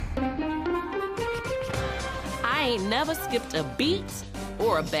I ain't never skipped a beat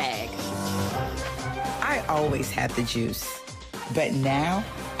or a bag. I always had the juice, but now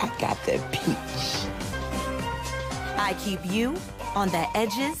I got the peach. I keep you on the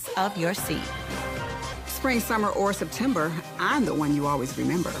edges of your seat. Spring, summer, or September, I'm the one you always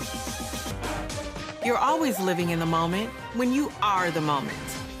remember. You're always living in the moment when you are the moment.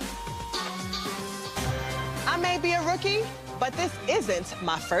 I may be a rookie, but this isn't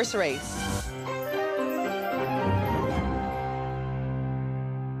my first race.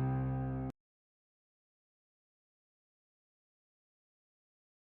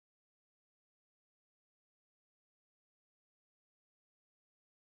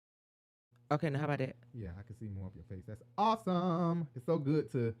 Okay, now how about that? Yeah, I can see more of your face. That's awesome. It's so good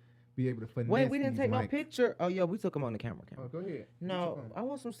to be able to finesse. Wait, we didn't these take no mics. picture. Oh, yeah, we took them on the camera. Oh, go ahead. No, Get your phone. I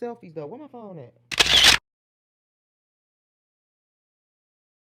want some selfies, though. Where my phone at?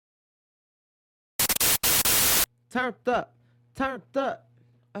 Turned up. Turned up.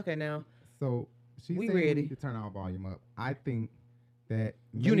 Okay, now. So she We said we ready. need to turn our volume up. I think that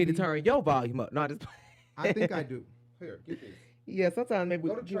You need to maybe- turn your volume up. No, just. I think I do. Here, get this. Yeah, sometimes maybe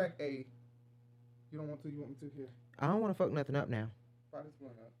Go to track A. You don't want to? You want me to here? I don't want to fuck nothing up now. Fire this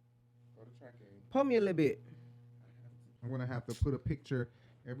blunt up. Go to track A. Pull me a little bit. I'm gonna have to put a picture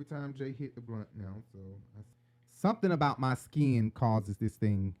every time Jay hit the blunt now. So something about my skin causes this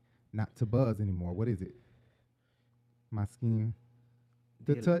thing not to buzz anymore. What is it? My skin.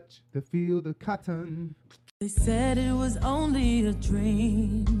 The touch, the feel, the cotton. They said it was only a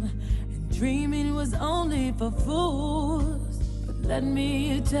dream, and dreaming was only for fools. But let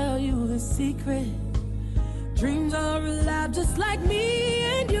me tell you a secret. Dreams are alive just like me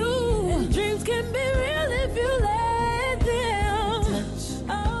and you. And dreams can be real if you let them. Touch,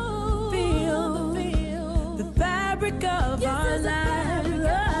 feel the fabric of our lives.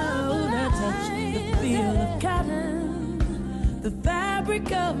 Oh, the touch, the feel of cotton, the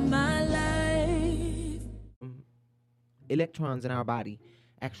fabric of my life. Electrons in our body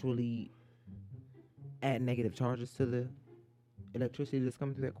actually add negative charges to the electricity that's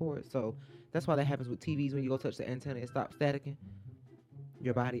coming through that cord. So that's why that happens with TVs. When you go touch the antenna, it stops staticking.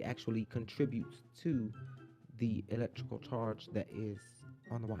 Your body actually contributes to the electrical charge that is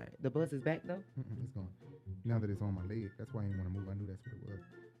on the wire. The buzz is back though. It's gone. Now that it's on my leg, that's why I didn't want to move. I knew that's what it was,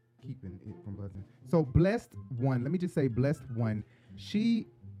 keeping it from buzzing. So Blessed One, let me just say Blessed One, she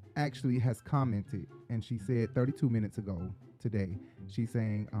actually has commented, and she said 32 minutes ago today, she's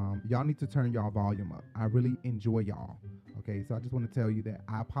saying, y'all need to turn y'all volume up. I really enjoy y'all. Okay, so I just want to tell you that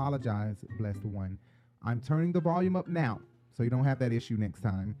I apologize, Blessed One. I'm turning the volume up now, so you don't have that issue next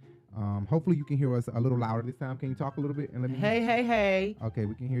time. Hopefully you can hear us a little louder this time. Can you talk a little bit and let me? Hey. Okay,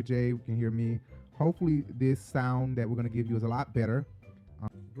 we can hear Jay, we can hear me. Hopefully this sound that we're gonna give you is a lot better.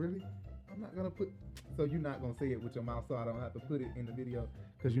 Really? I'm not gonna put, so you're not gonna say it with your mouth so I don't have to put it in the video,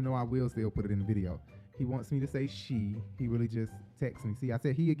 because you know I will still put it in the video. He wants me to say she. He really just texts me. See, I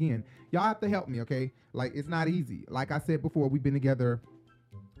said he again. Y'all have to help me, okay? Like, it's not easy. Like I said before, we've been together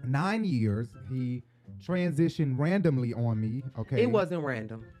 9 years. He transitioned randomly on me, okay? It wasn't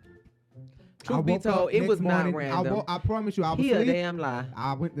random. Truth be told, it was not random. I promise you, I was He a asleep. damn lie.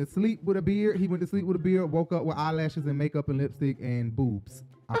 I went to sleep with a beard. He went to sleep with a beard. Woke up with eyelashes and makeup and lipstick and boobs.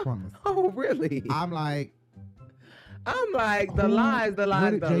 I promise. Oh, really? I'm like, the lies,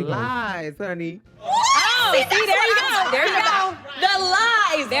 honey. Oh, see, there you go. There you go. The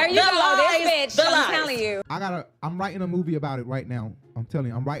lies. There you go. This bitch. I'm telling you. I'm writing a movie about it right now. I'm telling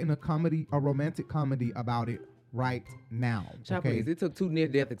you, I'm writing a romantic comedy about it right now. Okay. It took 2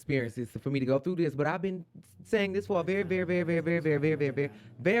 near-death experiences for me to go through this, but I've been saying this for a very, very, very, very, very, very, very,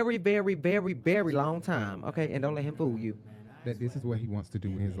 very, very, very, very, very long time. Okay, and don't let him fool you. That this is what he wants to do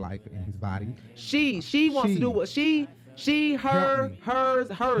in his life and his body. She wants to do what hers.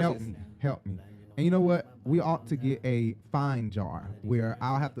 Help me. And you know what? We ought to get a fine jar where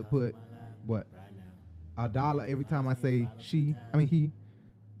I'll have to put $1 every time I say he.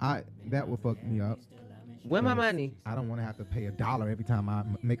 That will fuck me up. Where my money? I don't want to have to pay $1 every time I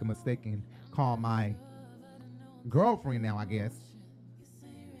make a mistake and call my girlfriend now, I guess.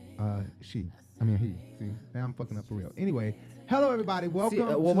 He. See, now I'm fucking up for real. Anyway, hello everybody.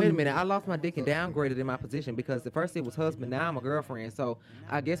 Welcome. Wait a minute. I lost my dick and downgraded in my position because the first it was husband, now I'm a girlfriend. So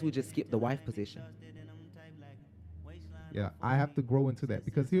I guess we just skipped the wife position. Yeah, I have to grow into that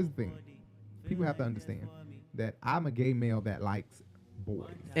because here's the thing. People have to understand that I'm a gay male that likes boys.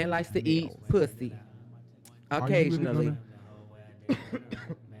 And likes to eat pussy. Occasionally. Really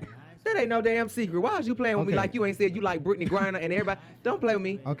That ain't no damn secret. Why is you playing with me like you ain't said you like Brittany Griner and everybody? Don't play with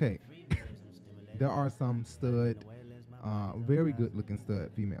me. Okay. There are some stud very good looking stud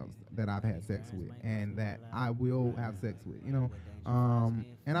females that I've had sex with and that I will have sex with, you know.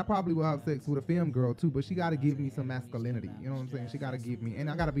 And I probably will have sex with a femme girl too, but she got to give me some masculinity, you know what I'm saying? She got to give me, and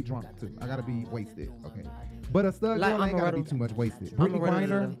I got to be drunk too. I got to be wasted, okay? But a stud girl ain't got to be too much wasted. Brittany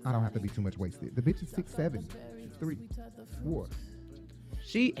Griner, I don't have to be too much wasted. The bitch is 6'7", 6'3", 4.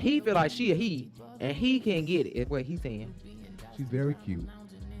 He feel like she a he, and he can't get it. Is what he's saying. She's very cute.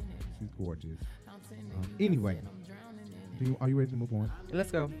 She's gorgeous. Anyway, are you ready to move on?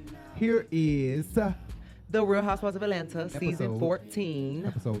 Let's go. Here is The Real Housewives of Atlanta, season 14,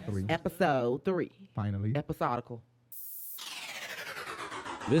 episode 3. Episode 3. Finally, episodical.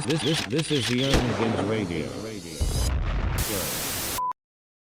 This is the Youngins Radio.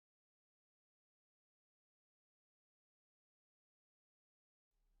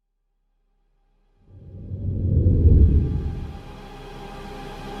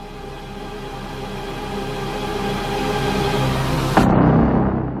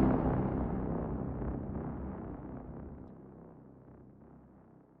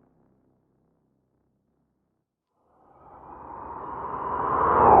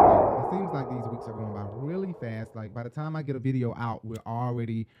 Are going by really fast. Like by the time I get a video out, they're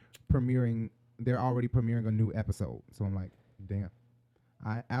already premiering a new episode. So I'm like, damn,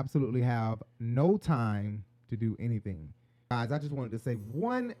 I absolutely have no time to do anything. Guys, I just wanted to say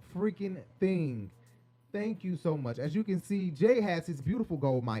one freaking thing. Thank you so much. As you can see, Jay has his beautiful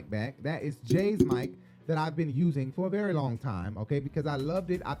gold mic back. That is Jay's mic that I've been using for a very long time, okay, because I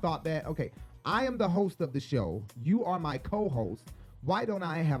loved it. I thought that, okay, I am the host of the show. You are my co-host. Why don't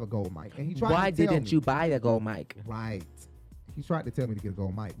I have a gold mic? And he tried Why to tell didn't me, you buy a gold mic? Right. He tried to tell me to get a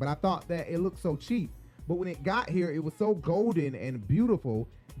gold mic, but I thought that it looked so cheap. But when it got here, it was so golden and beautiful.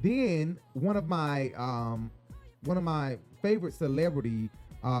 Then one of my favorite celebrity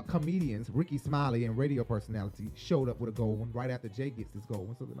comedians, Ricky Smiley, and radio personality, showed up with a gold one right after Jay gets this gold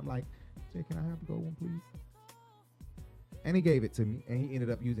one. So then I'm like, Jay, can I have the gold one, please? And he gave it to me, and he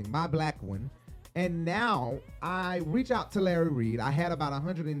ended up using my black one. And now I reach out to Larry Reid. I had about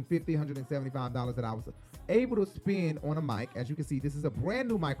 $150, $175 that I was able to spend on a mic. As you can see, this is a brand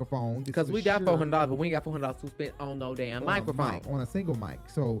new microphone. Because we got $400, but we ain't got $400 to spend on no damn microphone. On a single mic.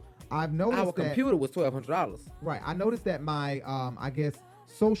 So I've noticed our computer was $1,200. Right. I noticed that my, I guess,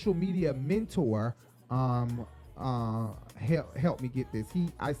 social media mentor helped me get this.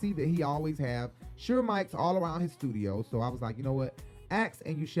 I see that he always have Shure mics all around his studio. So I was like, you know what? Ask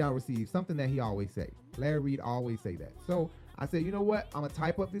and you shall receive, something that he always say. Larry Reid always say that. So I said, you know what? I'm going to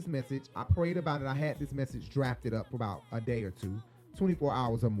type up this message. I prayed about it. I had this message drafted up for about a day or two, 24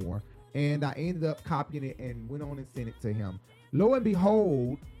 hours or more. And I ended up copying it and went on and sent it to him. Lo and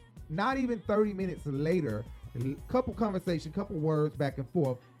behold, not even 30 minutes later, a couple conversation, couple words back and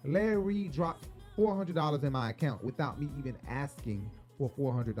forth, Larry Reid dropped $400 in my account without me even asking for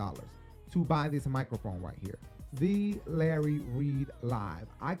 $400 to buy this microphone right here. The Larry Reid Live.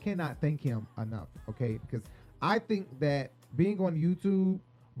 I cannot thank him enough, okay? Because I think that being on YouTube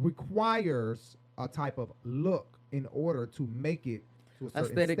requires a type of look in order to make it to a certain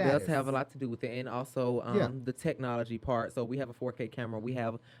aesthetic status. does have a lot to do with it, and also the technology part. So we have a 4K camera. We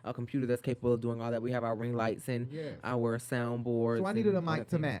have a computer that's capable of doing all that. We have our ring lights and our soundboards. So I needed a mic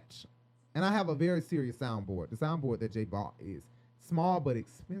to match. And I have a very serious soundboard. The soundboard that Jay bought is small but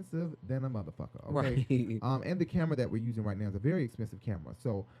expensive than a motherfucker, okay? Right. And the camera that we're using right now is a very expensive camera.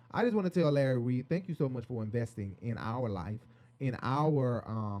 So I just want to tell Larry Reid, thank you so much for investing in our life, in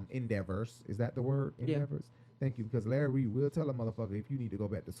our endeavors. Is that the word? Endeavors? Thank you, because Larry Reid will tell a motherfucker if you need to go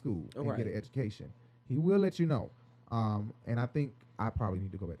back to school and get an education. He will let you know. And I think I probably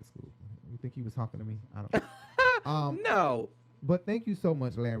need to go back to school. You think he was talking to me? I don't know. No. But thank you so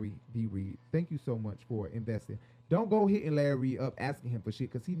much, Larry D. Reid. Thank you so much for investing. Don't go hitting Larry Reid up asking him for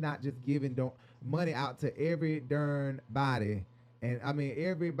shit, because he's not just giving money out to every darn body. And I mean,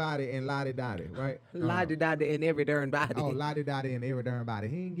 everybody and lottie-dottie, right? Lottie-dottie and every darn body. Oh, lottie-dottie and every darn body.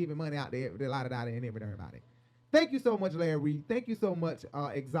 He ain't giving money out to every lottie-dottie and every darn body. Thank you so much, Larry Reid. Thank you so much,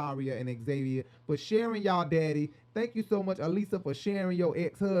 Xaria and Xavier, for sharing y'all daddy. Thank you so much, Alisa, for sharing your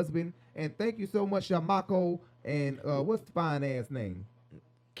ex-husband. And thank you so much, Shamako, and what's the fine-ass name?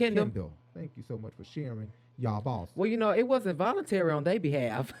 Kendall. Thank you so much for sharing y'all boss. Well, you know, it wasn't voluntary on their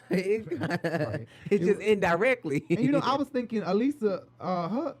behalf. It's just indirectly. And, you know, I was thinking, Alisa,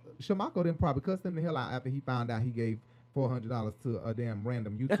 Shamako didn't probably cuss him the hell out after he found out he gave $400 to a damn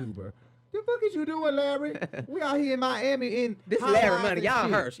random YouTuber. The fuck is you doing, Larry? We out here in Miami in this Larry money. Y'all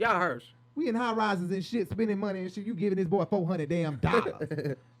hurts. We in high rises and shit, spending money and shit. You giving this boy $400 damn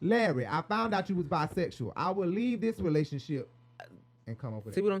dollars. Larry, I found out you was bisexual. I will leave this relationship and come over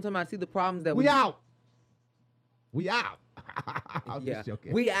there. See what I'm talking about? See the problems that we out. We out. I'm Yeah. just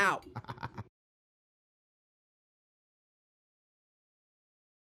joking. We out.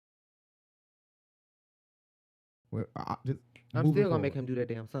 Well, I'm still gonna make him do that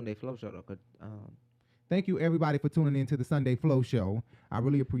damn Sunday flow show though. 'Cause, Thank you, everybody, for tuning in to the Sunday Flow Show. I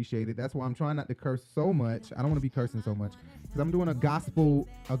really appreciate it. That's why I'm trying not to curse so much. I don't want to be cursing so much because I'm doing a gospel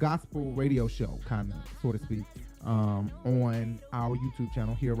radio show, kind of, so to speak, on our YouTube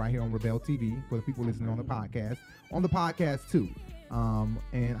channel right here on Rebel TV for the people listening on the podcast. On the podcast too,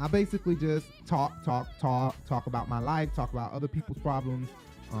 and I basically just talk about my life, talk about other people's problems,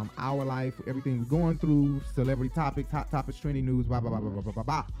 our life, everything we're going through, celebrity topics, hot topics, trending news, blah blah blah blah blah blah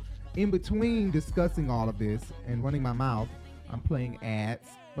blah. In between discussing all of this and running my mouth, I'm playing ads,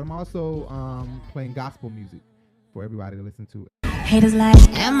 but I'm also playing gospel music for everybody to listen to. Haters like,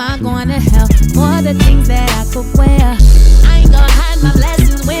 am I going to hell for the things that I could wear? I ain't gonna hide my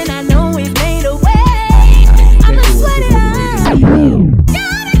blessings when I know we've made a way. I'm a sweaty out.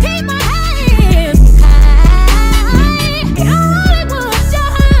 Gotta keep my hands high. Hollywood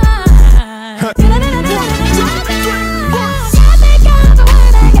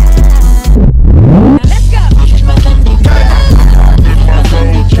Let's go.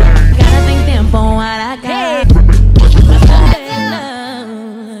 Gotta thank them for what I got.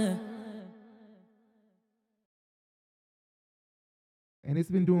 And it's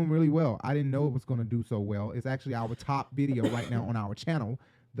been doing really well. I didn't know it was going to do so well. It's actually our top video right now on our channel.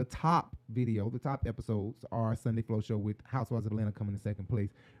 The top video, the top episodes are Sunday Flow Show with Housewives of Atlanta coming in second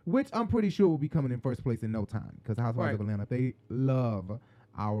place, which I'm pretty sure will be coming in first place in no time because Housewives of Atlanta, they love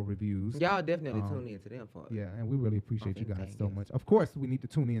our reviews. y'all definitely tune in to them for it. Yeah, and we really appreciate you guys so much. Of course, we need to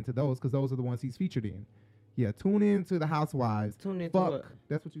tune in to those because those are the ones he's featured in. Yeah, tune in to the Housewives. Tune in to Fuck. what?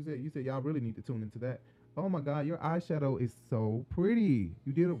 That's what you said. You said y'all really need to tune into that. Oh my God, your eyeshadow is so pretty.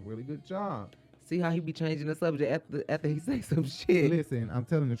 You did a really good job. See how he be changing the subject after he say some shit. Listen, I'm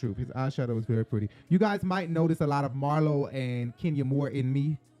telling the truth. His eyeshadow is very pretty. You guys might notice a lot of Marlo and Kenya Moore in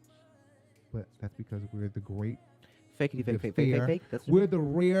me, but that's because we're the great fake. We're the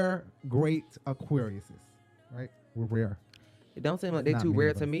rare great Aquariuses, right? We're rare. It don't seem like they're too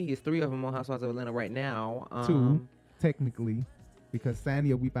rare to me. It's 3 of them on Housewives of Atlanta right now. 2, technically, because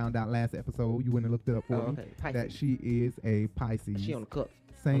Sanya, we found out last episode, you went and looked it up for me, that she is a Pisces. She on the cup.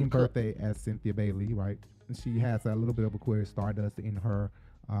 Same birthday as Cynthia Bailey, right? And she has a little bit of Aquarius stardust in her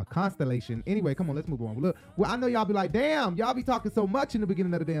constellation. Anyway, come on, let's move on. Look, well, I know y'all be like, damn, y'all be talking so much in the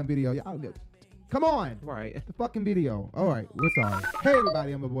beginning of the damn video. Y'all, come on. Right. The fucking video. All right, we're sorry. Hey,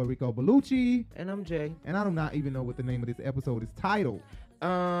 everybody, I'm your boy Rico Bellucci. And I'm Jay. And I do not even know what the name of this episode is titled.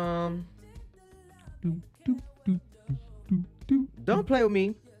 Don't play with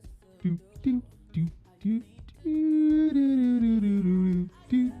me.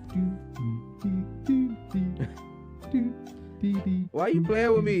 Why you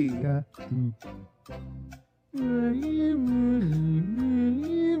playing with me?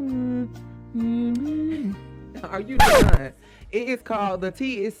 Are you done? It is called The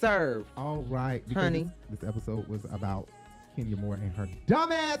Tea Is Served. All right, honey. This episode was about Kenya Moore and her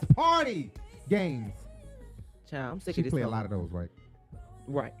dumbass party games. Child, I'm sick she of this. She play a lot of those, right?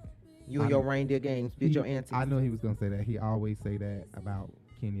 Right. You and your reindeer games, bitch, your auntie. I know he was gonna say that. He always say that about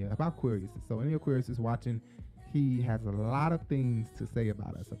Kenya, about Aquarius. So any Aquarius is watching, he has a lot of things to say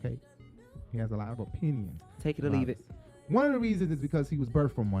about us. Okay, he has a lot of opinions. Take it or leave it. One of the reasons is because he was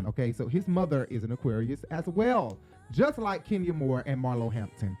birthed from one. Okay, so his mother is an Aquarius as well, just like Kenya Moore and Marlo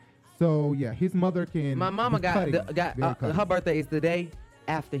Hampton. So yeah, his mother can. My mama got her birthday is the day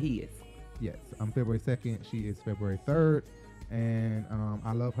after he is. Yes, I'm February 2nd. She is February 3rd. And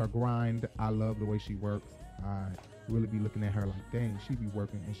I love her grind. I love the way she works. I really be looking at her like, dang, she be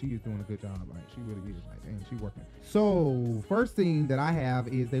working, and she is doing a good job. Like, she really is. Like, dang, she working. So, first thing that I have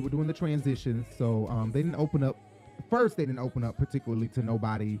is they were doing the transitions. So, they didn't open up. First, they didn't open up particularly to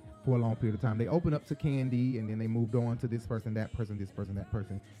nobody for a long period of time. They opened up to Candy, and then they moved on to this person, that person, this person, that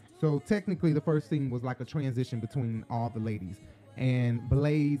person. So, technically, the first thing was like a transition between all the ladies. And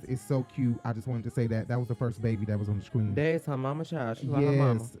Blaze is so cute. I just wanted to say that was the first baby that was on the screen. There's her mama child. She like her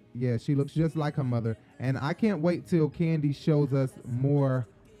mama. Yeah, she looks just like her mother. And I can't wait till Candy shows us more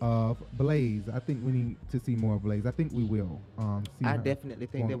of Blaze. I think we need to see more of Blaze. I think we will. I definitely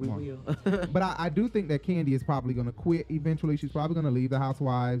think that we will. But I do think that Candy is probably going to quit eventually. She's probably going to leave the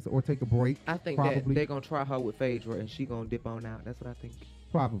Housewives or take a break. I think that they're going to try her with Phaedra and she going to dip on out. That's what I think.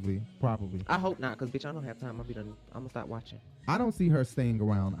 Probably. I hope not, because bitch, I don't have time. I'm gonna stop watching. I don't see her staying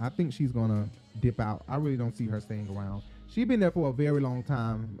around. I think she's gonna dip out. I really don't see her staying around. She's been there for a very long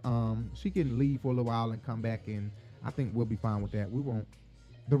time. She can leave for a little while and come back, and I think we'll be fine with that.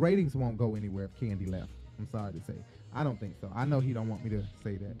 The ratings won't go anywhere if Candy left. I'm sorry to say. I don't think so. I know he don't want me to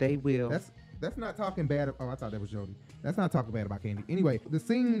say that. They will. That's not talking bad. Oh, I thought that was Jody. That's not talking bad about Candy. Anyway, the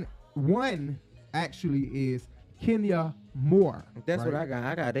scene one actually is Kenya Moore. That's what I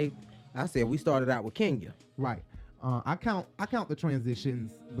got. I said we started out with Kenya. Right. I count the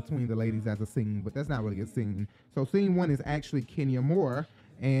transitions between the ladies as a scene, but that's not really a scene. So scene one is actually Kenya Moore.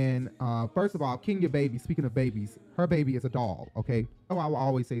 And first of all, Kenya baby, speaking of babies, her baby is a doll, okay? Oh, I will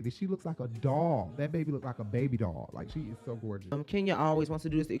always say this. She looks like a doll. That baby looks like a baby doll. Like, she is so gorgeous. Kenya always wants to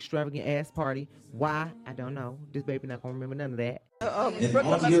do this extravagant ass party. Why? I don't know. This baby not going to remember none of that. And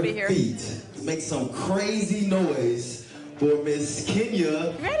on your feet, make some crazy noise for Miss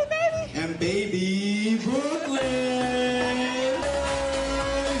Kenya. Ready, baby? And baby Brooklyn.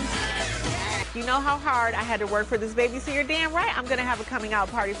 You know how hard I had to work for this baby, so you're damn right I'm going to have a coming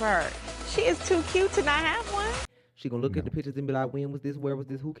out party for her. She is too cute to not have one. She going to look at the pictures and be like, when was this? Where was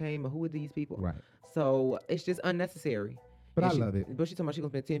this? Who came? Or who are these people? Right. So it's just unnecessary. But I love it. But she's talking about she's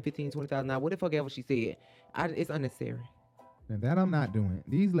going to spend 10, 15, 20,000. Now, what the fuck ever she said? It's unnecessary. And that I'm not doing.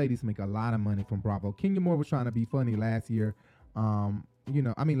 These ladies make a lot of money from Bravo. Kenya Moore was trying to be funny last year.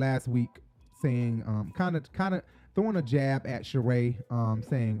 Last week, saying kind of throwing a jab at Sheree,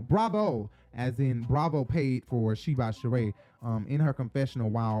 saying Bravo, as in Bravo paid for She by Sheree, in her confessional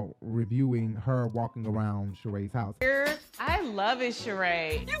while reviewing her walking around Sheree's house. I love it,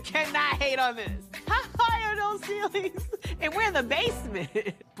 Sheree. You cannot hate on this. How high are those ceilings? And we're in the basement.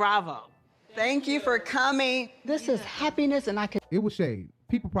 Bravo. Thank you for coming. This is happiness, and I can. It was shade.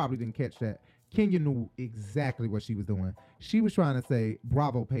 People probably didn't catch that. Kenya knew exactly what she was doing. She was trying to say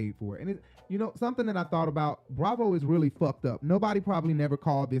Bravo paid for it. And something that I thought about, Bravo is really fucked up. Nobody probably never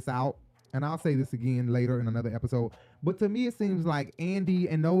called this out. And I'll say this again later in another episode. But to me, it seems like Andy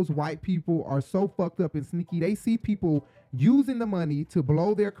and those white people are so fucked up and sneaky. They see people using the money to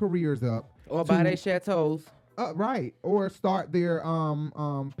blow their careers up. Or buy their chateaus. Right. Or start their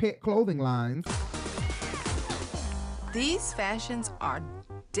pet clothing lines. These fashions are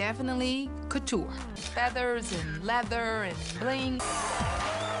definitely couture. Feathers and leather and bling.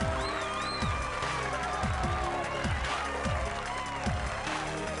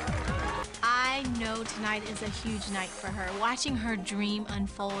 I know tonight is a huge night for her. Watching her dream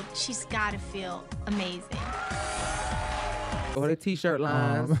unfold, she's got to feel amazing. Or the t-shirt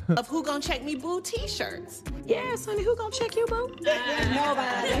lines. Of who gonna check me boo t-shirts. Yes, honey, who gonna check you, boo?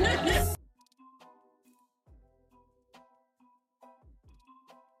 Nobody.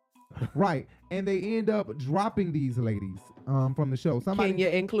 Right. And they end up dropping these ladies from the show. Kenya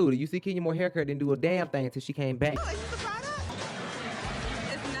included. You see Kenya Moore haircut didn't do a damn thing until she came back. It's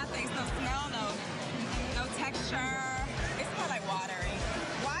nothing. No smell, no texture. It smells like watery.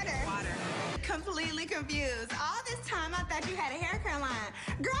 Water? Completely confused. All this time I thought you had a hair care line.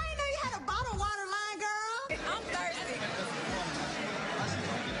 Girl, I didn't know you had a bottled water line, girl. I'm thirsty.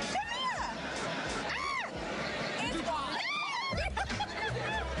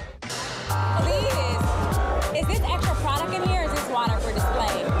 Please. Is this extra product in here or is this water for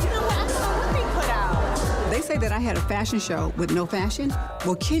display? You know what? I saw what they put out. They say that I had a fashion show with no fashion.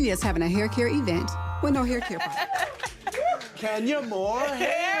 Well, Kenya's having a hair care event with no hair care product. Kenya Moore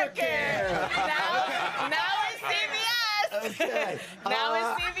hair care. Now it's CVS. Okay. Now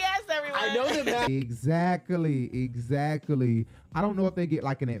it's CVS, everyone. I know that. Exactly. I don't know if they get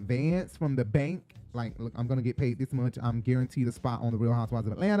like an advance from the bank. Like, look, I'm gonna get paid this much. I'm guaranteed a spot on the Real Housewives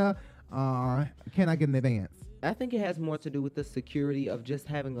of Atlanta. Can I get an advance? I think it has more to do with the security of just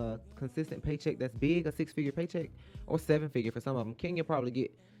having a consistent paycheck that's big, a 6-figure paycheck, or 7-figure for some of them. Kenya probably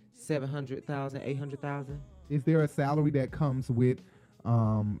get 700,000, 800,000. Is there a salary that comes with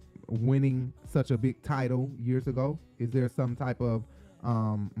winning such a big title years ago? Is there some type of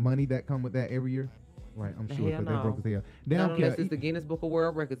money that come with that every year? Right, I'm sure, because they're broke as hell. Not unless it's the Guinness Book of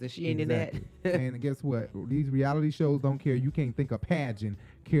World Records, and she ain't in that. And guess what? These reality shows don't care. You can't think a pageant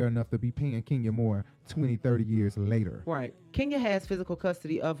care enough to be paying Kenya Moore 20, 30 years later. Right. Kenya has physical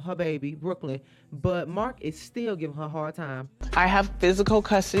custody of her baby, Brooklyn, but Mark is still giving her a hard time. I have physical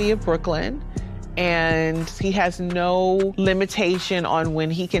custody of Brooklyn, and he has no limitation on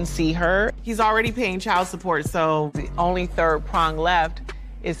when he can see her. He's already paying child support, so the only third prong left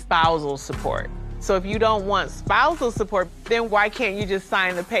is spousal support. So if you don't want spousal support, then why can't you just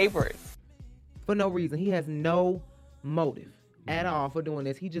sign the papers? For no reason. He has no motive at all for doing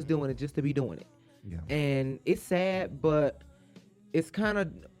this. He's just doing it just to be doing it. Yeah. And it's sad, but it's kind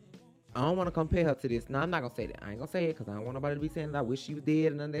of I don't want to compare her to this. No, I'm not gonna say that. I ain't gonna say it because I don't want nobody to be saying that I wish she was dead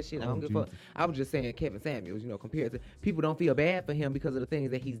and none of that shit. I don't give a fuck. I was just saying Kevin Samuels, compared to people don't feel bad for him because of the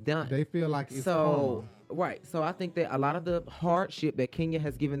things that he's done. They feel like it's so right. So I think that a lot of the hardship that Kenya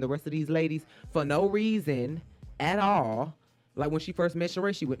has given the rest of these ladies for no reason at all. Like when she first met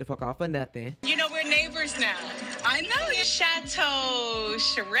Sheree, she went the fuck off for nothing. We're neighbors now. I know. Chateau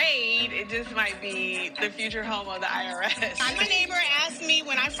Charade, it just might be the future home of the IRS. My neighbor asked me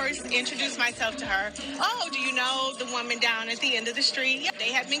when I first introduced myself to her, oh, do you know the woman down at the end of the street? Yeah,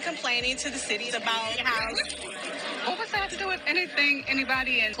 they have been complaining to the city about your house. What was that to do with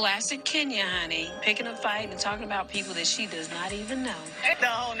anybody in Classic Kenya, honey. Picking a fight and talking about people that she does not even know. The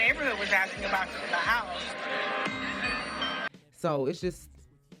whole neighborhood was asking about the house. So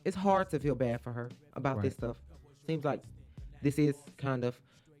it's hard to feel bad for her about this stuff. Seems like this is kind of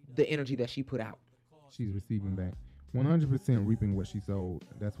the energy that she put out. She's receiving back. 100% reaping what she sowed.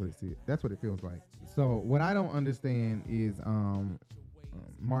 That's what it is. That's what it feels like. So what I don't understand is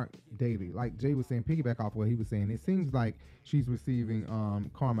Mark Daly. Like Jay was saying, piggyback off what he was saying. It seems like she's receiving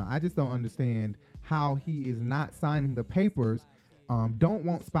karma. I just don't understand how he is not signing the papers, don't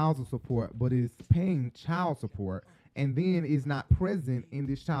want spousal support, but is paying child support, and then is not present in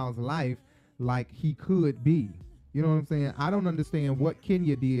this child's life like he could be. You know what I'm saying? I don't understand what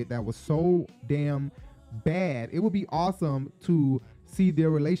Kenya did that was so damn bad. It would be awesome to see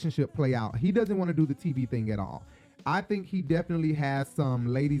their relationship play out. He doesn't want to do the TV thing at all. I think he definitely has some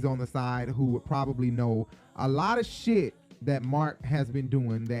ladies on the side who would probably know a lot of shit that Mark has been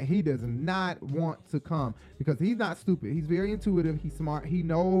doing that he does not want to come, because he's not stupid. He's very intuitive. He's smart. He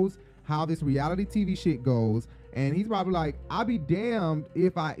knows how this reality TV shit goes. And he's probably like, I'll be damned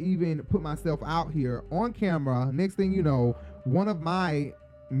if I even put myself out here on camera. Next thing you know, one of my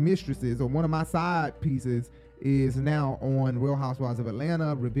mistresses or one of my side pieces is now on Real Housewives of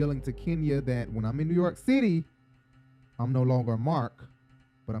Atlanta, revealing to Kenya that when I'm in New York City, I'm no longer Mark,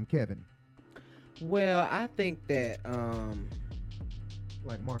 but I'm Kevin. Well, I think that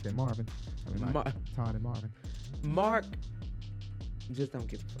like Mark and Marvin. I mean, like Todd and Marvin. Mark just don't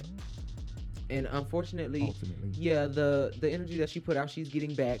give a fuck. And unfortunately, yeah, the energy that she put out, she's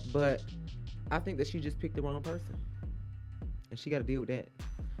getting back. But I think that she just picked the wrong person. And she got to deal with that.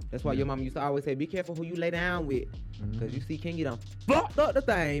 That's why your mama used to always say, be careful who you lay down with. Because you see Kenya done fucked up the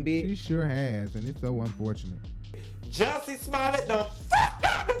thing, bitch. She sure has, and it's so unfortunate. Jussie Smollett done fucked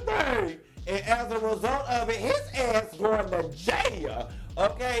up the thing. And as a result of it, his ass going to jail.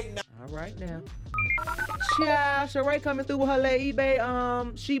 Okay? Now. All right, now. Child, Sheree coming through with her little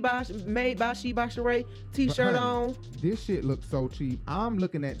eBay, made by Sheree t-shirt on. This shit looks so cheap. I'm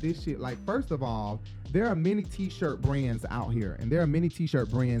looking at this shit like, first of all, there are many t-shirt brands out here, and there are many t-shirt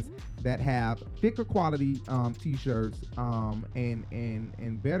brands that have thicker quality t-shirts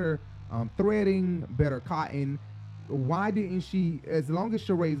and better threading, better cotton. Why didn't she, as long as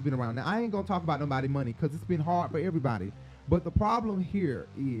Sheree's been around, now I ain't gonna talk about nobody money because it's been hard for everybody. But the problem here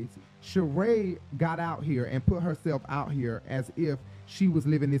is Sheree got out here and put herself out here as if she was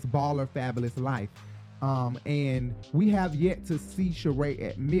living this baller, fabulous life. And we have yet to see Sheree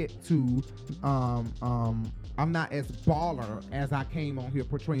admit to, I'm not as baller as I came on here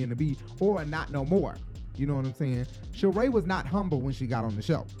portraying to be, or not no more. You know what I'm saying? Sheree was not humble when she got on the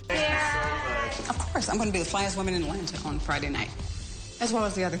show. Of course, I'm going to be the flyest woman in Atlanta on Friday night, as well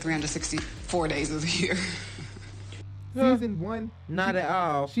as the other 364 days of the year. Season 1, not at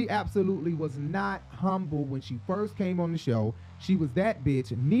all. She absolutely was not humble when she first came on the show. She was that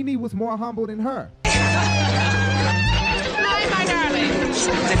bitch. Nene was more humble than her. Hi, my darling.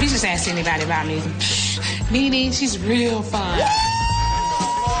 If you just ask anybody about me, Nene, she's real fun.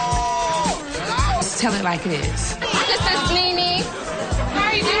 Just tell it like it is. This is Nene. How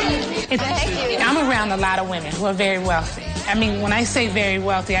are you doing? Thank you. I'm around a lot of women who are very wealthy. I mean, when I say very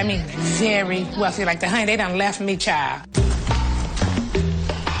wealthy, I mean very wealthy. Like the honey, they done left me, child.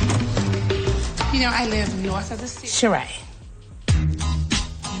 You know, I live north of the city. Sheree.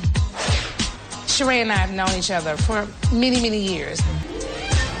 Sheree and I have known each other for many, many years.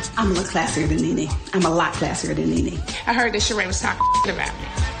 I'm a lot classier than Nene. I'm a lot classier than Nene. I heard that Sheree was talking about me.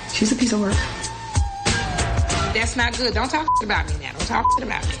 She's a piece of work. That's not good. Don't talk about me now. Don't talk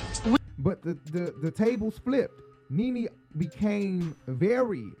about me. But the tables flipped. Nene became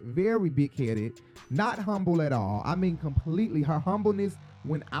very, very big-headed, not humble at all. I mean, completely. Her humbleness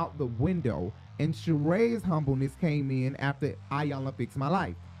went out the window, and Sheree's humbleness came in after Iyanla Fixed My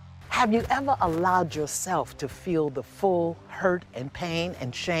Life. Have you ever allowed yourself to feel the full hurt and pain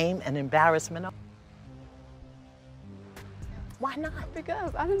and shame and embarrassment of? Why not?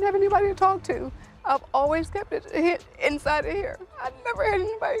 Because I didn't have anybody to talk to. I've always kept it inside of here. I never had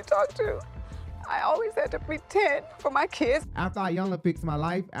anybody to talk to. I always had to pretend for my kids. After Iyanla fixed my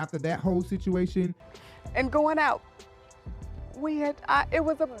life, after that whole situation. And going out, it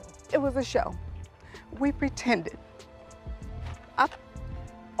was a show. We pretended.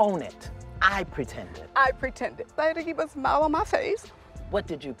 Own it. I pretended. I pretended. I had to keep a smile on my face. What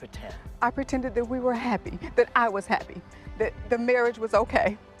did you pretend? I pretended that we were happy, that I was happy, that the marriage was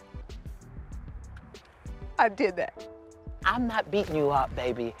okay. I did that. I'm not beating you up,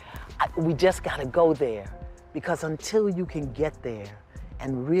 baby. We just gotta go there. Because until you can get there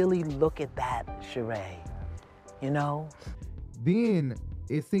and really look at that, Sheree, you know? Then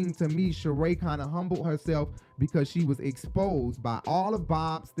it seemed to me Sheree kind of humbled herself because she was exposed by all of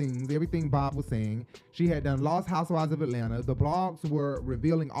Bob's things, everything Bob was saying. She had done Lost Housewives of Atlanta. The blogs were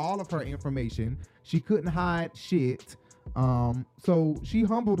revealing all of her information. She couldn't hide shit. So she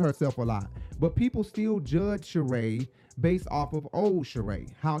humbled herself a lot. But people still judge Sheree based off of old Sheree,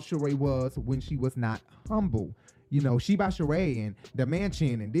 how Sheree was when she was not humble. You know, She by Sheree and The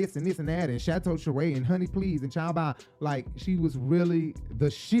Mansion and this and that and Chateau Sheree and Honey Please and Child by, like, she was really the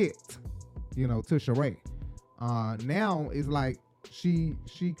shit, you know, to Sheree. Now it's like she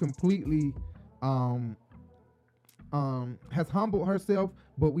completely has humbled herself,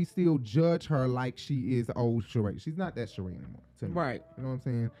 but we still judge her like she is old Sheree. She's not that Sheree anymore to me. Right. You know what I'm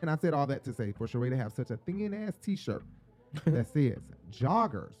saying? And I said all that to say for Sheree to have such a thin ass t-shirt that says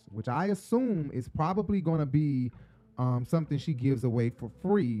joggers, which I assume is probably going to be something she gives away for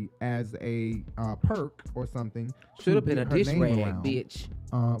free as a perk or something. Should have been a her dish name rag, around. bitch.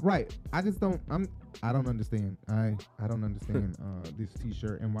 Right. I just don't. I don't understand. I don't understand this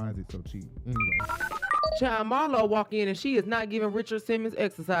t-shirt and why is it so cheap? Anyway. Child, Marlo walk in and she is not giving Richard Simmons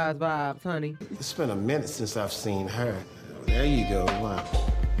exercise vibes, honey. It's been a minute since I've seen her. There you go. 1,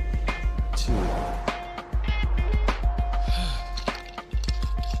 2.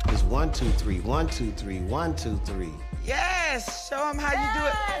 It's 1, 2, 3. 1, 2, 3. 1, 2, 3. Yes, show them how you do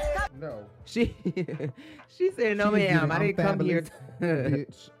it. No. She said, no, ma'am, I didn't come here.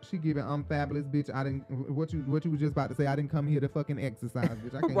 Bitch. She giving I'm fabulous, bitch. I didn't. What you was just about to say? I didn't come here to fucking exercise,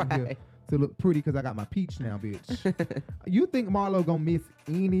 bitch. I came here to look pretty because I got my peach now, bitch. You think Marlo gonna miss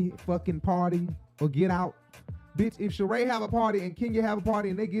any fucking party or get out, bitch? If Sheree have a party and Kenya have a party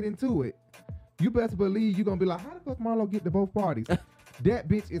and they get into it, you best believe you gonna be like, how the fuck Marlo get to both parties? That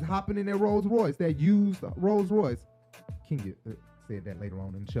bitch is hopping in that Rolls Royce, that used Rolls Royce. Kenya said that later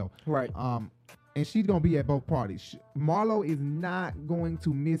on in the show, right? And she's gonna be at both parties. Marlo is not going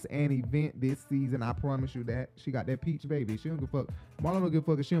to miss an event this season. I promise you that. She got that peach baby. She don't give a fuck. Marlo don't give a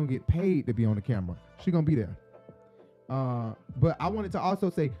fuck if she don't get paid to be on the camera. She gonna be there. But I wanted to also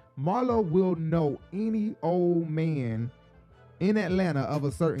say Marlo will know any old man in Atlanta of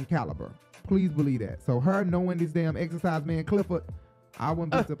a certain caliber. Please believe that. So her knowing this damn exercise man Clifford, I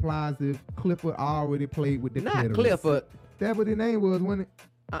wouldn't be surprised if Clifford already played with the clitoris. Clifford. That's what his name was, wasn't it?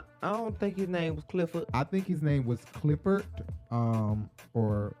 I don't think his name was Clifford. I think his name was Clifford,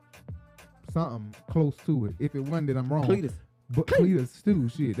 or something close to it. If it wasn't, then I'm wrong. Cletus. But Cletus too,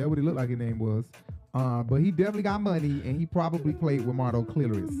 shit. That's what it looked like his name was. But he definitely got money, and he probably played with Marlo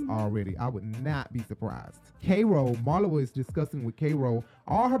Clitoris already. I would not be surprised. K-Roll, Marlo is discussing with K-Roll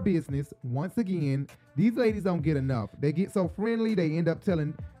all her business. Once again, these ladies don't get enough. They get so friendly, they end up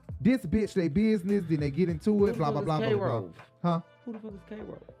telling this bitch their business, then they get into it, blah, blah, blah, blah, blah. Huh? Who the fuck is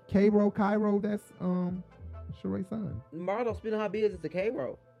K-Roll? K-Roll, Cairo, that's Sheree's son. Marlo spinning her business to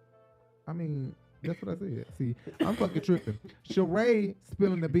K-Roll. I mean, that's what I said. See, I'm fucking tripping. Sheree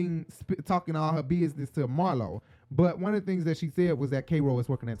spilling the bean, talking all her business to Marlo. But one of the things that she said was that K-Roll is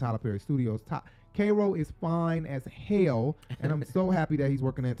working at Tyler Perry Studios. K-Roll is fine as hell, and I'm so happy that he's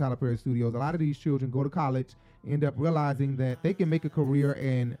working at Tyler Perry Studios. A lot of these children go to college, end up realizing that they can make a career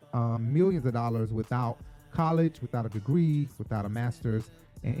and millions of dollars without college, without a degree, without a master's,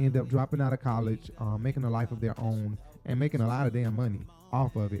 and end up dropping out of college, making a life of their own, and making a lot of damn money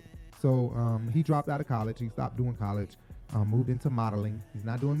off of it. So he dropped out of college. He stopped doing college, moved into modeling. He's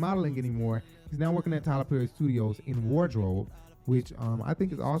not doing modeling anymore. He's now working at Tyler Perry Studios in wardrobe, which I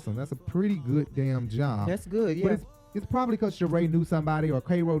think is awesome. That's a pretty good damn job. That's good, yeah. But it's probably because Sheree knew somebody, or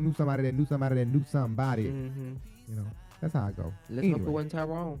K-Roll knew somebody that knew somebody that knew somebody. Mm-hmm. You know, that's how I go. Let's hope it wasn't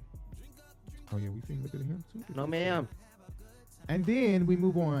Tyrone. Oh yeah, we seen look at him too. No ma'am. And then we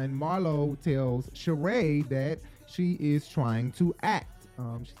move on. Marlo tells Sheree that she is trying to act.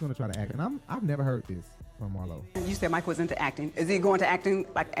 She's gonna try to act, and I've never heard this from Marlo. You said Mike was into acting. Is he going to acting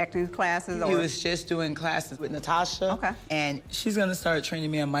classes? He was just doing classes with Natasha. Okay. And she's gonna start training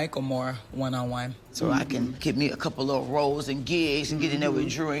me and Michael more one-on-one, so I can get me a couple of roles and gigs and get in there with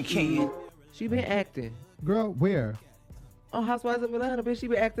Drew and Kenya. She been acting. Girl, where? On Housewives of Atlanta, bitch. She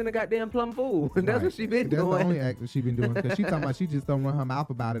been acting a goddamn plum fool. That's what she been That's doing. the only acting she been doing. Because she talking about she just don't run her mouth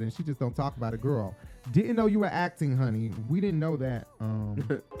about it and she just don't talk about it. Girl, didn't know you were acting, honey. We didn't know that.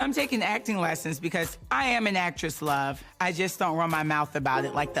 I'm taking acting lessons because I am an actress, love. I just don't run my mouth about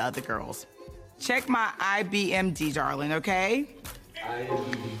it like the other girls. Check my IBMD, darling, okay?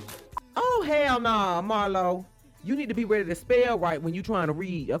 Oh, hell no, Marlo. You need to be ready to spell right when you trying to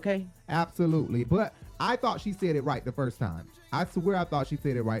read, okay? Absolutely. But I thought she said it right the first time. I swear I thought she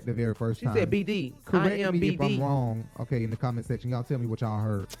said it right the very first time. She said BD. Correct I am me if BD. I'm wrong. Okay, in the comment section, y'all tell me what y'all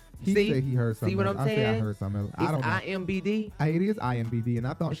heard. He See? said he heard something. See what I'm else. I say I saying? heard something. Else. It's I don't know. IMBD. It is IMBD, and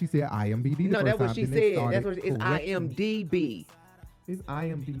I thought she said IMBD. No, that's what time, she then they said. That's started what it's correcting IMDB. me. It's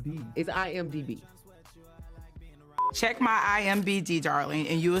IMDB. It's IMDB. Check my IMBD, darling,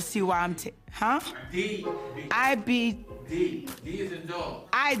 and you will see why I'm huh? D. IB. D. D is in dog.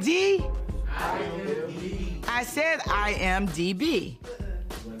 ID? IMD. I said IMDB.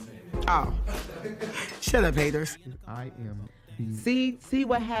 Oh. Shut up, haters. IMBD. See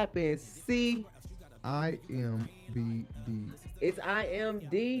what happens. See? IMBD. It's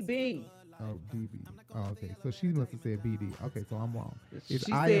IMDB. Oh, DB. Oh, okay. So she must have said BD. Okay, so I'm wrong. It's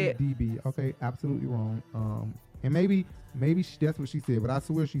She IMDB. Okay, absolutely wrong. And maybe that's what she said, but I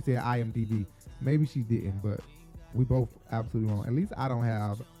swear she said IMDB. Maybe she didn't, but we both absolutely wrong. At least I don't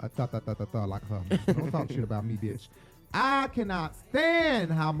have a ta like her. Don't talk shit about me, bitch. I cannot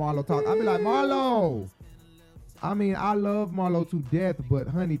stand how Marlo talks. I be like, Marlo. I mean, I love Marlo to death, but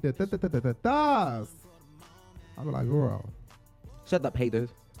honey, I be like, girl. Shut up, haters.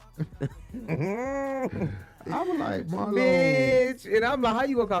 I was like, Marlo. Bitch. And I'm like, how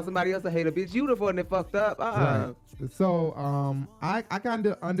you gonna call somebody else a hater, bitch? You the one that fucked up. Right. So, I kind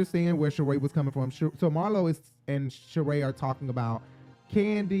of understand where Sheree was coming from. So Marlo and Sheree are talking about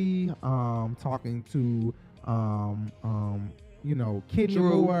Candy, talking to, Kenya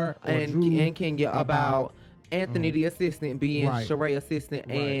Drew Moore and Kenya about Anthony, the assistant, being right. Sheree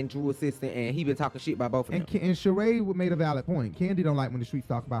assistant and Drew assistant, and he been talking shit about both of them. And Sheree made a valid point. Candy don't like when the streets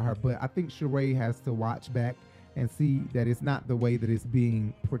talk about her, but I think Sheree has to watch back and see that it's not the way that it's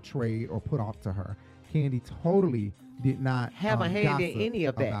being portrayed or put off to her. Candy totally did not have a hand in gossip any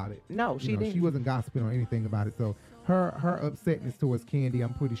of that. About it. No, she didn't. She wasn't gossiping or anything about it. So her upsetness towards Candy,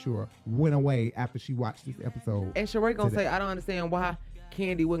 I'm pretty sure, went away after she watched this episode. And Sheree gonna say, I don't understand why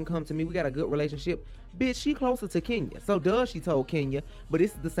Candy wouldn't come to me. We got a good relationship. Bitch, she closer to Kenya. So does she told Kenya. But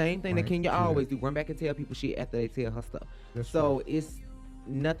it's the same thing that Kenya always do. Run back and tell people shit after they tell her stuff. So it's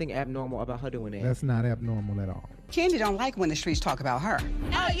nothing abnormal about her doing that. That's not abnormal at all. Candy don't like when the streets talk about her.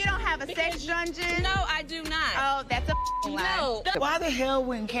 Oh, you don't have a sex dungeon? No, I do not. Oh, that's a lie. No. Why the hell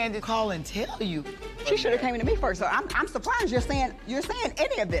wouldn't Candy call and tell you? She should have came to me first. So I'm surprised you're saying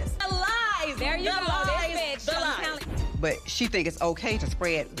any of this. The lies. There you go. Lies. The lies. But she think it's okay to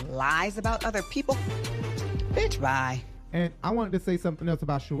spread lies about other people? Bitch, bye. And I wanted to say something else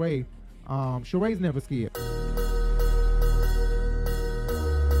about Sheree. Sheree's never scared.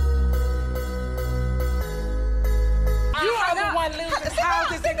 You are the one losing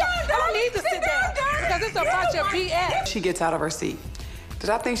houses. I don't need to sit down because it's a bunch of BS. She gets out of her seat.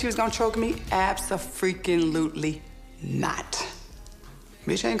 Did I think she was gonna choke me? Abso-freaking-lutely not.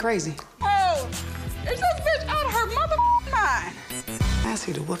 Bitch ain't crazy. Oh, is this bitch out of her mother mind? I asked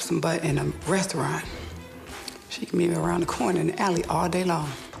her to whoop some butt in a restaurant. She can meet me around the corner in the alley all day long.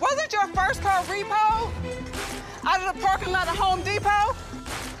 Wasn't your first car repo? Out of the parking lot of Home Depot?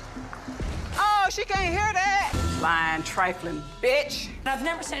 Oh, she can't hear that. Lying, trifling bitch. I've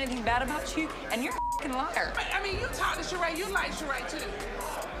never said anything bad about you, and you're a f***ing liar. I mean, you talk to Sheree, you like Sheree too.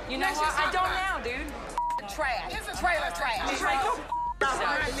 You know what? I don't now, dude. Trash. It's a trailer trash.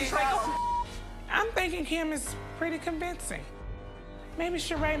 I'm thinking Kim is pretty convincing. Maybe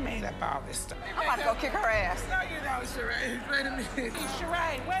Sheree made up all this stuff. I'm about to go kick her ass. No, you don't, Sheree. Wait a minute.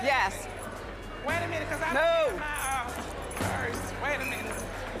 Sheree, wait a Yes. minute. Wait a minute, because I No. my purse. Wait a minute.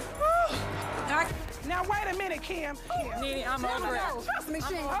 Now, wait a minute, Kim. Nene, I'm over it. Trust me,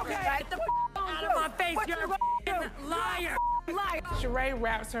 she ain't Okay. Get the out of my face. You're a f***ing liar. Sheree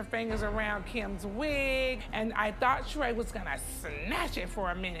wraps her fingers around Kim's wig, and I thought Sheree was gonna snatch it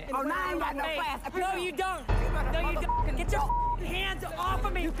for a minute. Oh, now I ain't got no class. No, you don't. No, you don't. Get your f***ing hands off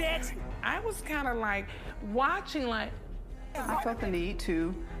of me, bitch. I was kind of like watching, like. I felt the need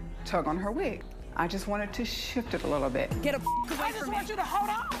to tug on her wig. I just wanted to shift it a little bit. Get a f*** away I just from me. want you to hold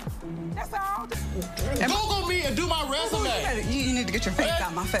on. That's all. Google me and do my resume. You need to get your face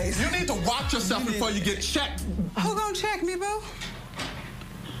out my face. You need to watch yourself before you get checked. Who gonna check me, boo?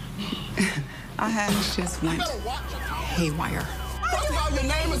 Our hands just went haywire. First of all, all, your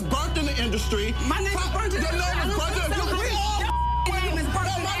name is burnt in the industry. My name is burnt in the industry. Your name is burnt in the industry. My name is burnt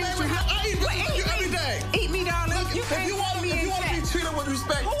in the industry. I eat you every day. Eat me, darling. Look, if you want to be treated with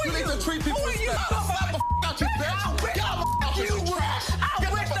respect, you need to treat people with respect. Get the out, you bitch. Get out, you trash.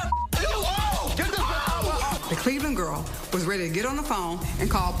 The Cleveland girl was ready to get on the phone and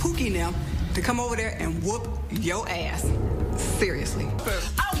call Pookie and them to come over there and whoop your ass. Seriously.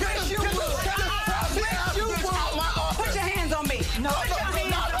 I wish you would. Put your hands on me. No, put your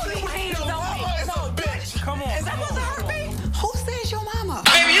hands on me. No, bitch. Come on. Is that supposed to hurt me? Who says your mama?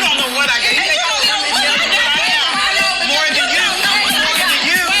 Baby, you don't know what I get. You think I know more than you.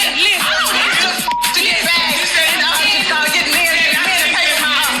 To get back, you said to get men to pay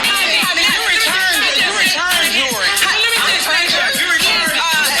my money. You returned yours.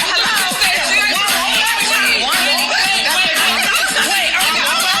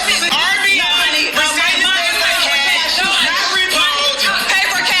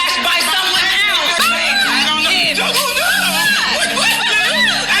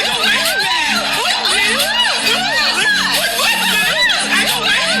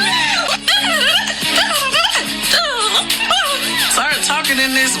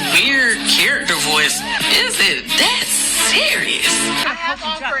 In this weird character voice, is it that serious? I have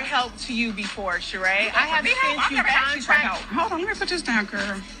offered help to you before, Sheree. I have sent you contract. Hold on, let me put this down,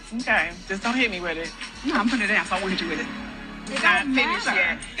 girl. Okay, just don't hit me with it. No, I'm putting it down, so I want to do with it. It's not finished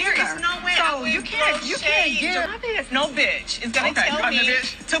yet. There is no way. So you can't give. I think it's no bitch is gonna tell me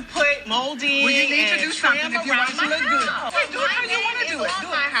to put molding. Well, you need to do trim something if you want around to my look good. house. Wait, do it how you want to do it. It's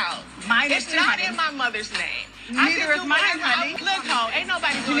on my house. Mine is It's not too, in my mother's name. Neither is mine, honey. Look, ho, ain't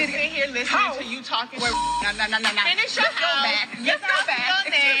nobody gonna sit here listening to you talking. No. Finish your house. Let's go back.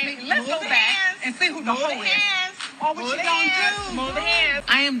 Excuse me. Let's go back and see who the hoe is. Oh, what you gonna do? Move the hands.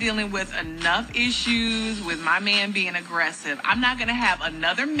 I am dealing with enough issues with my man being aggressive. I'm not gonna have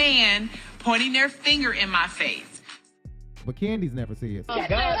another man pointing their finger in my face. But Candy's never said. Oh,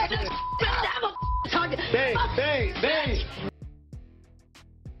 God. Babe.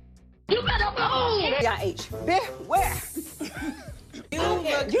 You better move. Yeah, H. Where?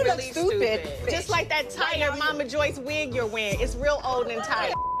 You look stupid. Just like that tired Mama Joyce wig you're wearing. It's real old and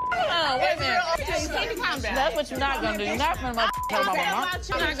tired. Oh, wait a minute. That's what you're not gonna do. You're not gonna tell my mama.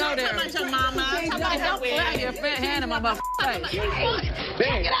 You're not go there. Talk about your mama. Talk about your wig. Don't your fat hand in my face.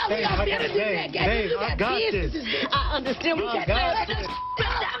 Babe, I got this. I understand what you're saying.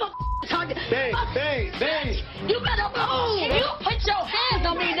 Babe. You better move. You put your hands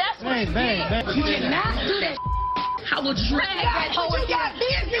on me. That's what you did. You did not do that. I will drag that hoe in. You got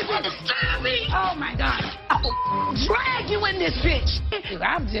business to disturb me. Oh my God. I will drag you in this bitch.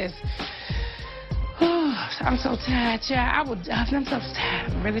 I'm so tired, child. I'm so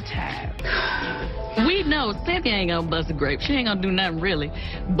tired. I'm really tired. We know Cynthia ain't gonna bust a grape. She ain't gonna do nothing really.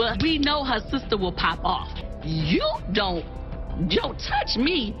 But we know her sister will pop off. You don't touch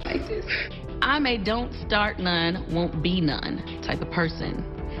me like this. I'm a don't start none, won't be none type of person.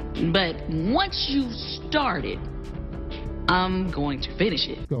 But once you start it, I'm going to finish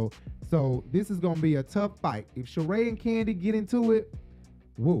it. So this is gonna be a tough fight. If Sheree and Candy get into it,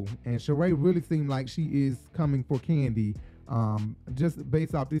 woo. And Sheree really seemed like she is coming for Candy. Just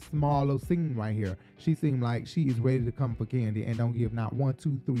based off this small little scene right here, she seemed like she is ready to come for Candy and don't give not 1,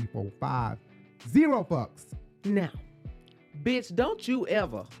 2, 3, 4, 5, 0 fucks. Now, bitch, don't you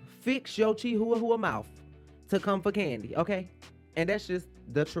ever fix your chi-hua-hua mouth to come for Candy, okay? And that's just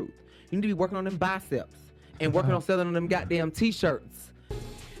the truth. You need to be working on them biceps and working on selling them goddamn t-shirts.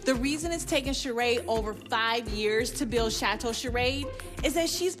 The reason it's taken Sheree over 5 years to build Chateau Charade is that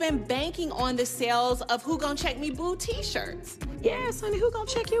she's been banking on the sales of Who Gon' Check Me Boo t-shirts. Yes, honey, who gon'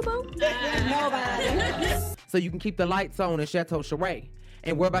 check you, boo? Nobody. So you can keep the lights on in Chateau Charade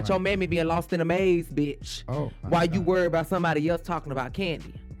and worry about your mammy being lost in a maze, bitch. While you worry about somebody else talking about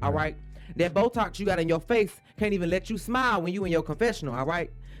Candy, all right? That Botox you got in your face can't even let you smile when you in your confessional, all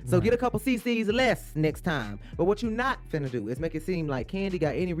right? So get a couple CCs less next time. But what you not finna do is make it seem like Candy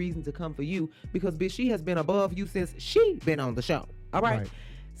got any reason to come for you because, bitch, she has been above you since she been on the show. All right?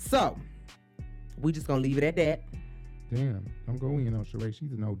 So, we just gonna leave it at that. Damn, don't go in on Sheree.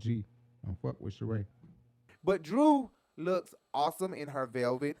 She's an OG. Don't fuck with Sheree. But Drew looks awesome in her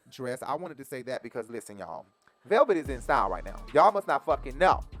velvet dress. I wanted to say that because, listen, y'all. Velvet is in style right now. Y'all must not fucking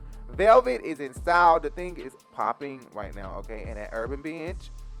know. Velvet is in style. The thing is popping right now, okay? And at Urban Bench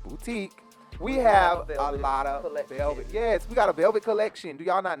Boutique, we have a lot of velvet. Yes, we got a velvet collection. Do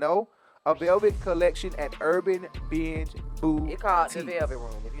y'all not know? A velvet collection at Urban Binge Boutique. It called the Velvet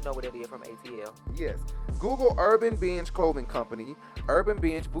Room, if you know what it is from ATL. Yes. Google Urban Binge Clothing Company, Urban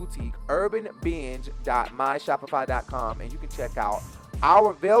Binge Boutique, urbanbinge.myshopify.com, and you can check out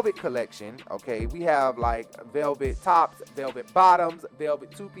our velvet collection. Okay, we have like velvet tops, velvet bottoms,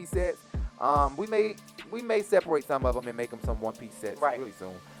 velvet two-piece sets. We may separate some of them and make them some one-piece sets really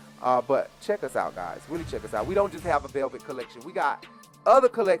soon. But check us out, guys. Really check us out. We don't just have a velvet collection. We got other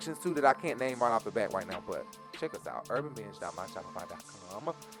collections too that I can't name right off the bat right now, but check us out,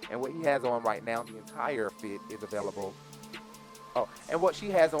 urbanbinge.myshopify.com. And what he has on right now, the entire fit is available. Oh, and what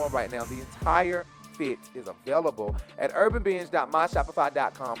she has on right now, the entire fit is available at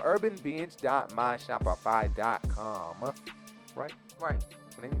urbanbinge.myshopify.com. urbanbinge.myshopify.com. Right? Right.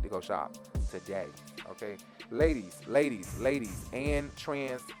 They need to go shop today, okay? Ladies, and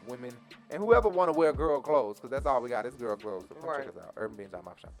trans women, and whoever want to wear girl clothes, because that's all we got is girl clothes. So check us out,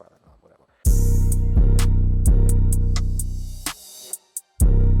 urbanbinge.myshopify.com, whatever.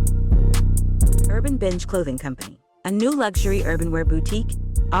 Urban Binge Clothing Company, a new luxury urban wear boutique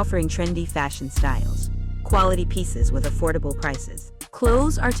offering trendy fashion styles, quality pieces with affordable prices.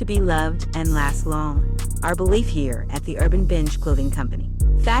 Clothes are to be loved and last long. Our belief here at the Urban Binge Clothing Company.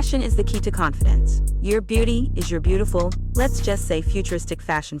 Fashion is the key to confidence. Your beauty is your beautiful, let's just say futuristic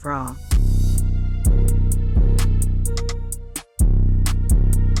fashion for all.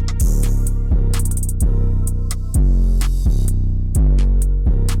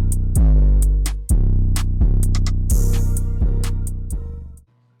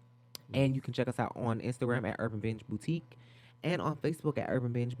 And you can check us out on Instagram at Urban Binge Boutique and on Facebook at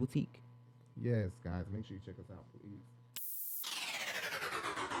Urban Binge Boutique. Yes, guys, make sure you check us out, please.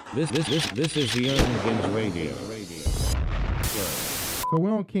 This is the Urban Binge Radio. So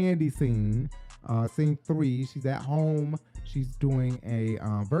we're on Candy's scene, scene 3. She's at home. She's doing a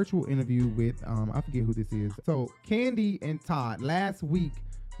virtual interview with, I forget who this is. So Candy and Todd, last week,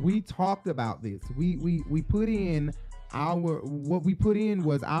 we talked about this. We put in what we put in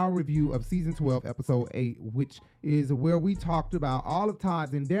was our review of season 12, episode 8, which is where we talked about all of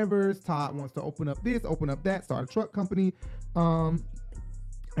Todd's endeavors. Todd wants to open up this, open up that, start a truck company.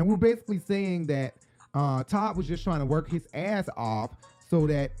 And we're basically saying that Todd was just trying to work his ass off so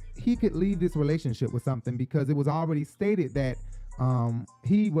that he could leave this relationship with something, because it was already stated that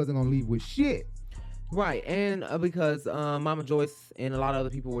he wasn't going to leave with shit. Right, and because Mama Joyce and a lot of other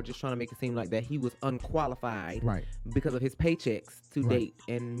people were just trying to make it seem like that he was unqualified, right, because of his paychecks to date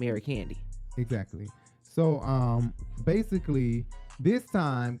and marry Candy. Exactly. So basically, this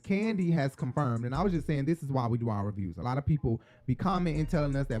time Candy has confirmed, and I was just saying this is why we do our reviews. A lot of people be commenting,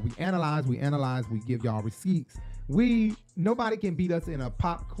 telling us that we analyze, we give y'all receipts. Nobody can beat us in a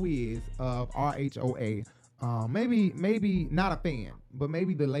pop quiz of RHOA. Maybe not a fan, but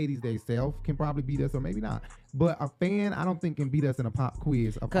maybe the ladies themselves can probably beat us, or maybe not. But a fan, I don't think, can beat us in a pop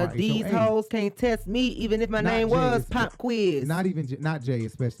quiz of RHOA. Because these hoes can't test me, even if my name was Pop Quiz. Not Jay,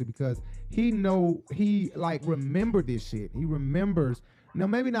 especially because he remembered this shit. He remembers. Now,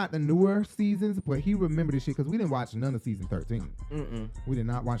 maybe not the newer seasons, but he remembered this shit because we didn't watch none of season 13. We did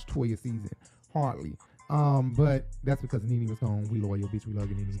not watch Toya's season, hardly. But that's because Nene was gone. We loyal, bitch. We love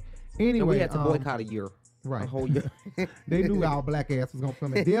you, Nene. Anyway, and we had to boycott a year. Right. A whole year. They knew our black ass was going to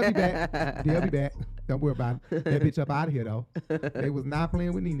come in. They'll be back. They'll be back. Don't worry about it. That bitch up out of here, though. They was not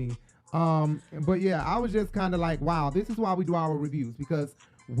playing with Nene. But yeah, I was just kind of like, wow, this is why we do our reviews, because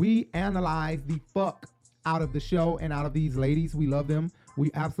we analyze the fuck out of the show and out of these ladies. We love them. We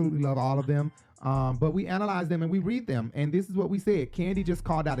absolutely love all of them. But we analyze them and we read them. And this is what we said. Candy just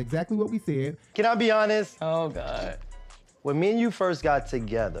called out exactly what we said. Can I be honest? Oh, God. When me and you first got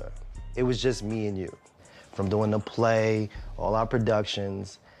together, it was just me and you. From doing the play, all our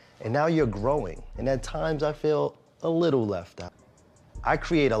productions, and now you're growing. And at times I feel a little left out. I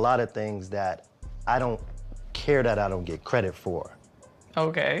create a lot of things that I don't care that I don't get credit for.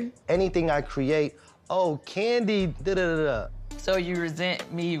 Okay. Anything I create, oh, Candy, da-da-da-da. So you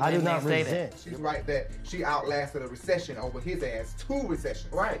resent me when I do not they say resent. that? She's right that she outlasted a recession over his ass, 2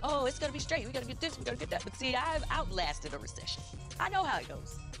 recessions. Right. Oh, it's gonna be straight. We gotta get this, we gotta get that. But see, I've outlasted a recession. I know how it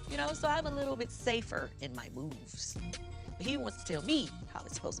goes. You know, so I'm a little bit safer in my moves. He wants to tell me how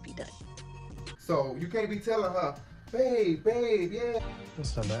it's supposed to be done. So you can't be telling her, babe, yeah.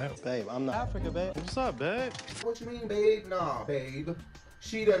 What's up, babe? Babe, I'm not Africa, babe. What's up, babe? What you mean, babe? Nah, babe.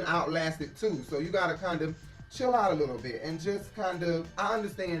 She done outlasted too. So you gotta kind of chill out a little bit and just kind of, I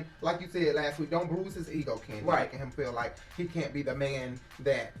understand, like you said last week, don't bruise his ego, Candy. Right. Making him feel like he can't be the man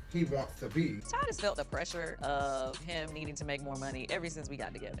that he wants to be. Todd has felt the pressure of him needing to make more money ever since we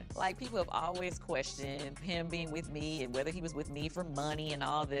got together. Like, people have always questioned him being with me and whether he was with me for money and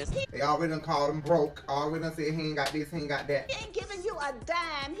all this. They already done called him broke, already done said he ain't got this, he ain't got that. He ain't giving you a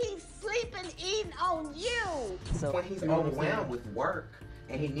dime. He's sleeping, eating on you. So when he's overwhelmed with work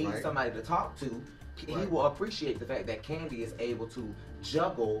and he needs somebody to talk to, he will appreciate the fact that Candy is able to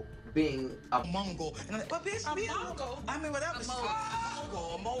juggle being a Mongol. But bitch, be a mogul. I mean, whatever. A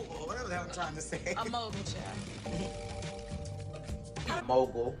mogul, whatever the hell I'm trying to say. A mogul, child.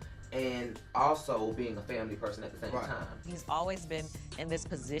 mogul and also being a family person at the same time. He's always been in this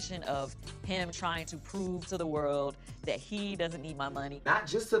position of him trying to prove to the world that he doesn't need my money. Not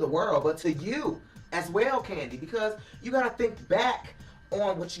just to the world, but to you as well, Candy, because you gotta think back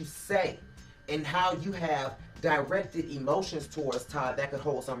on what you say and how you have directed emotions towards Todd that could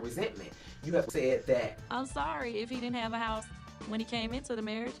hold some resentment. You have said that I'm sorry if he didn't have a house when he came into the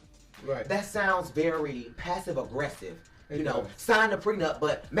marriage. Right. That sounds very passive aggressive. You know, sign the prenup,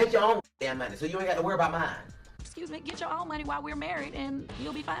 but make your own damn money so you ain't got to worry about mine. Excuse me, get your own money while we're married and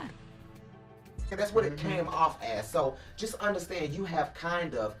you'll be fine. And that's what it came off as. So just understand you have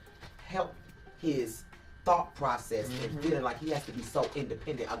kind of helped his thought process and feeling like he has to be so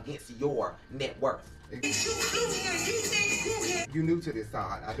independent against your net worth. You new to this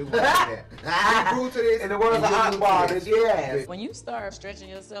side. I do want to say that. You new to this. In the world of hot waters, yes. When you start stretching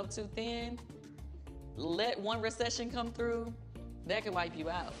yourself too thin, let one recession come through, that can wipe you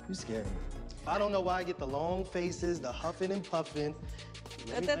out. You scared me. I don't know why I get the long faces, the huffing and puffing.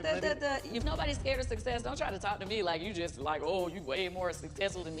 If nobody's scared of success, don't try to talk to me like you just like, oh, you way more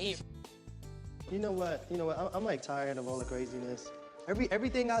successful than me. You know what? I'm like tired of all the craziness.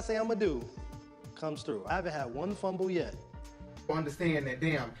 Everything I say I'm gonna do comes through. I haven't had one fumble yet. Understand that,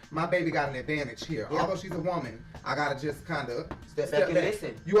 damn, my baby got an advantage here. Yeah. Although she's a woman, I gotta just kind of step back and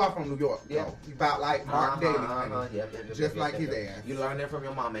listen. You are from New York, yeah. You about like Mark Daly, just like his ass. You learned that from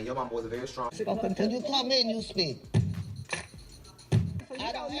your mama, and your mama was a very strong. When you come in, you speak.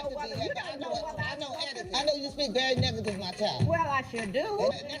 I don't have to be happy. I know you speak very negative, my child. Well, I sure do.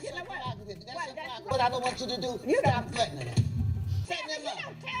 That's your prerogative. That's your prerogative. What I don't want you to do, stop threatening her. Setting them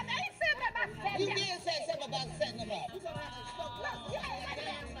up. You did say something about setting them up.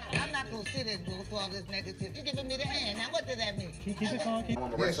 I'm not going to sit and go through all this negative. You're giving me the hand. Now, what does that mean? Yes,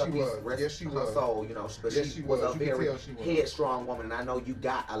 she was. Yes, she was. Soul, you know, but she was a very headstrong woman, and I know you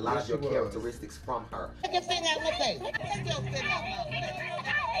got a lot of your characteristics from her. Take your finger out my face. Take your finger out my face.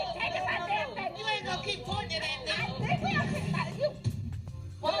 You ain't going to keep pointing it at me.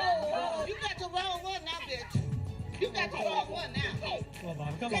 Whoa, you got the wrong one now, bitch. You got the wrong one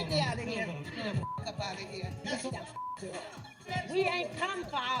now. Take me out of here. Up out of here. We ain't come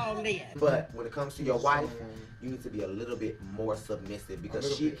for all this. But when it comes to your wife, you need to be a little bit more submissive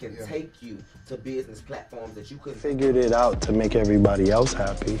because she can take you to business platforms that you couldn't. Figured it out to make everybody else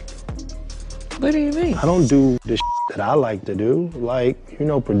happy. What do you mean? I don't do the that I like to do, like, you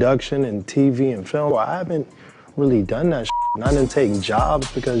know, production and TV and film. I haven't really done that and I didn't take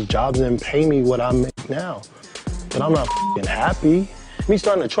jobs because jobs didn't pay me what I make now. But I'm not happy. Me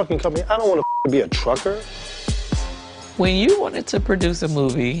starting a trucking company, I don't want to be a trucker. When you wanted to produce a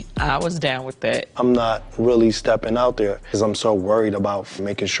movie, I was down with that. I'm not really stepping out there because I'm so worried about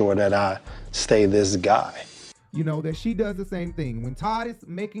making sure that I stay this guy. You know, that she does the same thing. When Todd is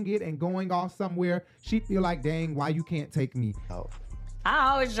making it and going off somewhere, she feel like, dang, why you can't take me out? I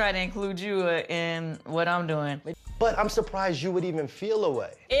always try to include you in what I'm doing. But I'm surprised you would even feel a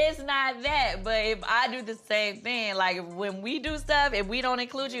way. It's not that, but if I do the same thing, like when we do stuff, if we don't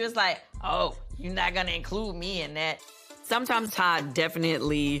include you, it's like, oh, you're not gonna include me in that. Sometimes Todd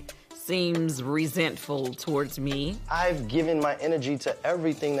definitely seems resentful towards me. I've given my energy to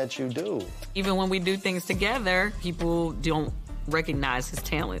everything that you do. Even when we do things together, people don't recognize his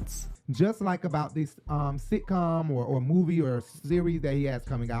talents. Just like about this sitcom or movie or series that he has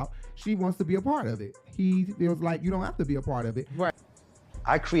coming out, she wants to be a part of it. He feels like you don't have to be a part of it. Right.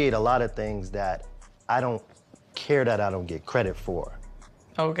 I create a lot of things that I don't care that I don't get credit for.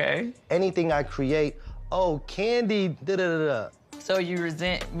 Okay. Anything I create, oh, Candy, da-da-da-da. So you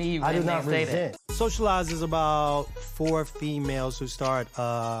resent me when I do not they say resent. that? Socialize is about 4 females who start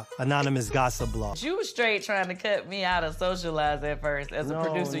anonymous gossip blog. You were straight trying to cut me out of Socialize at first as a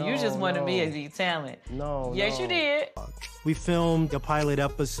producer. You just wanted me to be talent. Yes, you did. We filmed a pilot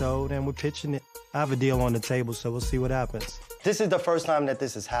episode and we're pitching it. I have a deal on the table, so we'll see what happens. This is the first time that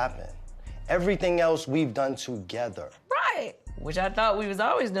this has happened. Everything else we've done together. Right. Which I thought we was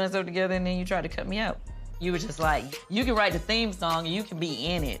always doing stuff together, and then you tried to cut me out. You were just like, you can write the theme song, you can be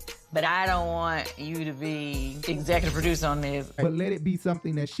in it, but I don't want you to be executive producer on this. But let it be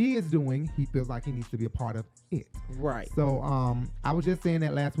something that she is doing. He feels like he needs to be a part of it. Right. So I was just saying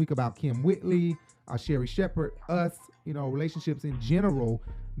that last week about Kim Whitley, Sherry Shepherd, us, relationships in general,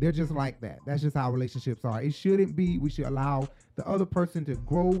 they're just like that. That's just how relationships are. It shouldn't be. We should allow the other person to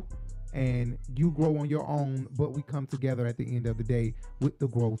grow and you grow on your own, but we come together at the end of the day with the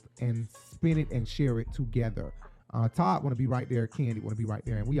growth and spin it and share it together. Todd want to be right there. Candy want to be right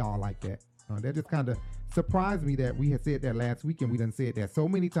there. And we all like that. That just kind of surprised me that we had said that last week and we done said that so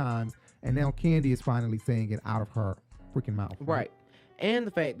many times. And now Candy is finally saying it out of her freaking mouth. Right. And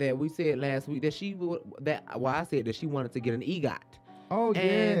the fact that we said last week that I said that she wanted to get an EGOT. Oh,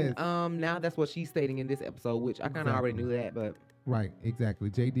 and, yes. Now that's what she's stating in this episode, which I kind of already knew that, but. Right, exactly.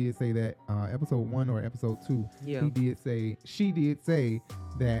 Jay did say that episode 1 or episode 2. Yeah. She did say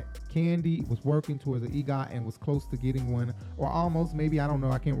that Candy was working towards an EGOT and was close to getting one, or almost, maybe, I don't know.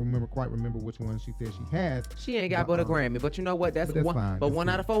 I can't quite remember which one she said she has. She ain't got but a Grammy, but you know what? That's one. Fine. But that's 1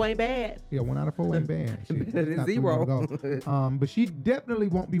 out of 4 ain't bad. Yeah, 1 out of 4 ain't bad. Better than 0. But she definitely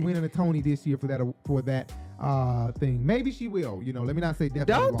won't be winning a Tony this year for that thing. Maybe she will. Let me not say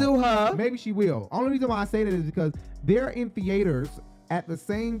definitely. Don't do her. Maybe she will. Only reason why I say that is because they're in theaters at the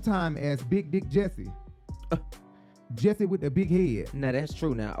same time as Big Dick Jesse. Jesse with the big head. Now that's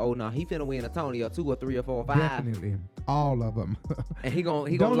true. Now, he finna win a Tony or 2 or 3 or 4 or 5. Definitely, all of them. And he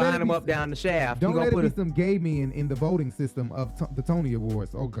gonna line them up down the shaft. Don't let it be some gay men in the voting system of the Tony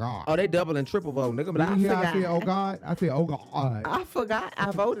Awards. Oh God. Oh, they double and triple voting. Nigga, but I said, oh God. I said, oh God. I forgot.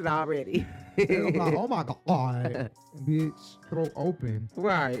 I voted already. I'm like, oh my God, bitch, throat open.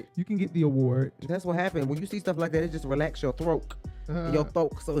 Right. You can get the award. That's what happened. When you see stuff like that, it just relax your throat. Your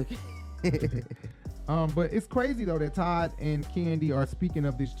throat. So. But it's crazy though that Todd and Candy are speaking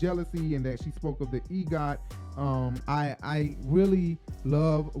of this jealousy and that she spoke of the EGOT. I really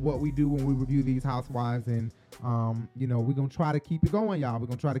love what we do when we review these Housewives, and we're gonna try to keep it going, y'all. We're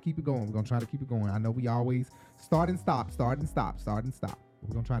gonna try to keep it going. I know we always start and stop.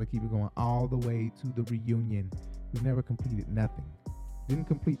 We're gonna try to keep it going all the way to the reunion. We've never completed nothing. Didn't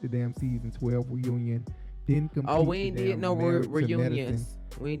complete the damn season 12 reunion. Didn't complete. We ain't did no reunions.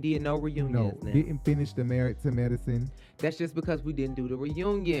 We ain't did no reunions. No, didn't finish the Married to Medicine. That's just because we didn't do the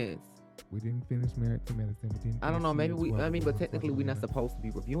reunions. We didn't finish Married to Medicine. I don't know. Maybe but technically we're not supposed to be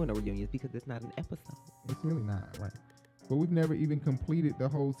reviewing the reunions because it's not an episode. It's really not, right? But we've never even completed the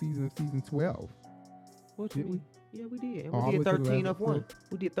whole season of season 12. What did we? Yeah, we did. And All we did the way to 13 the of last 1.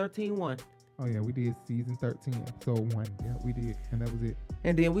 We did 13-1. Oh yeah, we did season 13, episode 1. Yeah, we did, and that was it.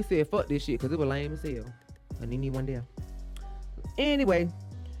 And then we said fuck this shit because it was lame as hell. And then one there. Anyway,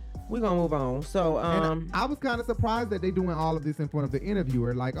 we're gonna move on. So and I was kind of surprised that they doing all of this in front of the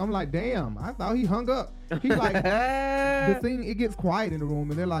interviewer. Like, I'm like, damn, I thought he hung up. He's like, the thing, it gets quiet in the room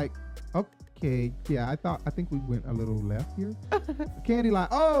and they're like, okay, yeah, I think we went a little left here. Candy like,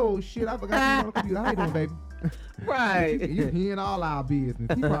 oh shit, I forgot you on the computer. How you doing, baby? Right. you hearing all our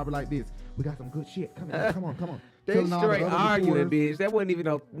business. He probably like this. We got some good shit. Come on. They straight arguing, bitch. That wasn't even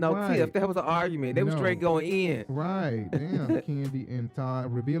no right. tiff. That was an argument. They were straight going in. Right. Damn, Candy and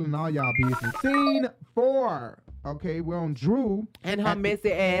Todd revealing all y'all business. Scene 4. Okay, we're on Drew. And her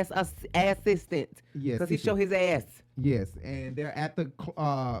messy ass assistant. Yes. Because he showed his ass. Yes. And they're at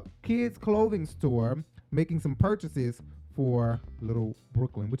the kids' clothing store making some purchases for little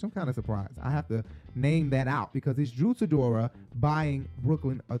Brooklyn, which I'm kind of surprised. I have to name that out because it's Drew Sidora buying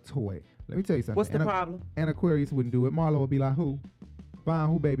Brooklyn a toy. Let me tell you something. What's the problem? And Aquarius wouldn't do it. Marlo would be like, who? Buying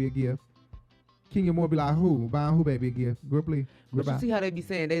who, baby, a gift? Kenya Moore be like, who? Buying who, baby, a gift? Gripply? But you see how they be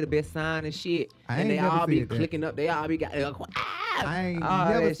saying they the best sign and shit? And they all be clicking up. They all be got I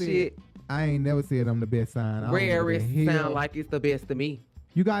ain't never said I'm the best sign. Rarest sound like it's the best to me.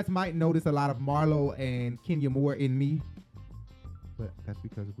 You guys might notice a lot of Marlo and Kenya Moore in me. But that's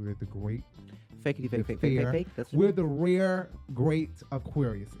because we're the great fake. We're the rare great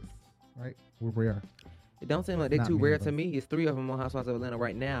Aquariuses, right? We're rare. It don't seem like they're too rare to me. It's 3 of them on Housewives of Atlanta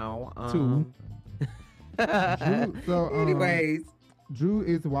right now. 2. Anyways, Drew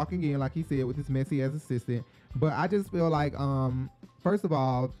is walking in, like he said, with his messy ass assistant. But I just feel like, first of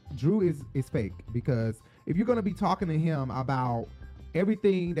all, Drew is fake, because if you're gonna be talking to him about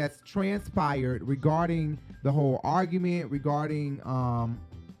everything that's transpired regarding the whole argument, regarding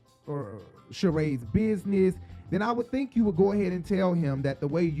Sheree's business, then I would think you would go ahead and tell him that the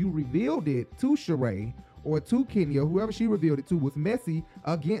way you revealed it to Sheree or to Kenya, whoever she revealed it to, was messy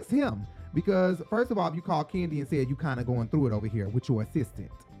against him. Because first of all, if you called Candy and said you kind of going through it over here with your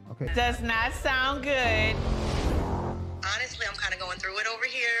assistant, okay? Does not sound good. Honestly, I'm kind of going through it over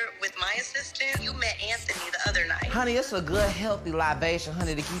here with my assistant. You met Anthony the other night. Honey, it's a good, healthy libation,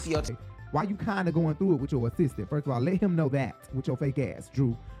 honey, to keep your... Why you kind of going through it with your assistant? First of all, let him know that with your fake ass,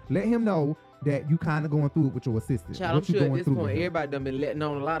 Drew. Let him know that you kind of going through it with your assistant. Child, I'm sure at this point, everybody done been letting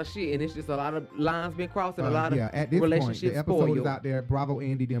on a lot of shit, and it's just a lot of lines been crossed and a lot of at this relationships point, the episode spoiled. is out there. Bravo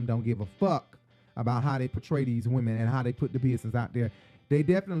Andy them don't give a fuck about how they portray these women and how they put the business out there. They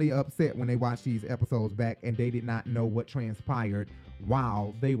definitely upset when they watch these episodes back and they did not know what transpired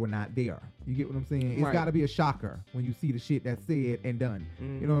while they were not there. You get what I'm saying? It's got to be a shocker when you see the shit that's said and done.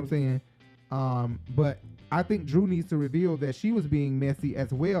 You know what I'm saying? But I think Drew needs to reveal that she was being messy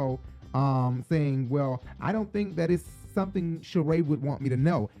as well, saying, well, I don't think that it's something Sheree would want me to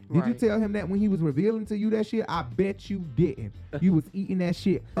know. Did you tell him that when he was revealing to you that shit? I bet you didn't. You was eating that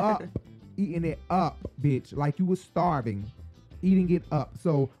shit up, eating it up, bitch, like you was starving. Eating it up.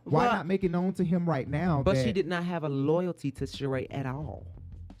 So why not make it known to him right now? But she did not have a loyalty to Sheree at all.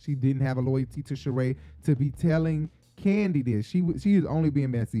 She didn't have a loyalty to Sheree to be telling Candy this. She is only being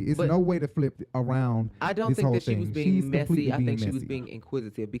messy. It's no way to flip around. I don't think that she was being messy. I think she was being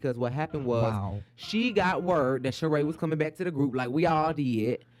inquisitive because what happened was she got word that Sheree was coming back to the group like we all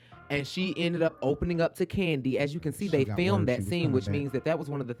did. And she ended up opening up to Candy. As you can see, they filmed that scene, which means that was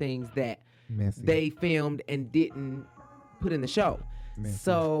one of the things that they filmed and didn't put in the show.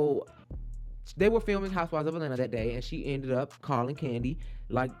 So they were filming Housewives of Atlanta that day, and she ended up calling Candy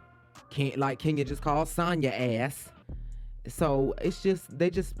like Kenya just called Sonya ass. So it's just they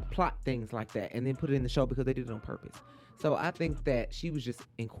just plot things like that and then put it in the show because they did it on purpose. So I think that she was just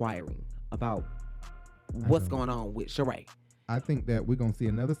inquiring about what's going on with Sheree. I think that we're gonna see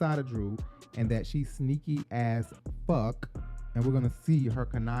another side of Drew, and that she's sneaky as fuck, and we're gonna see her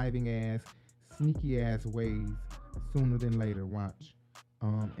conniving ass, sneaky ass ways sooner than later. Watch,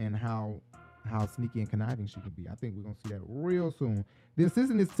 and how sneaky and conniving she could be. I think we're gonna see that real soon. The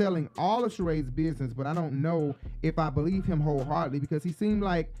assistant is telling all of Sheree's business, but I don't know if I believe him wholeheartedly because he seemed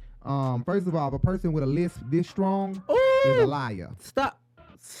like, first of all, a person with a lisp this strong is a liar.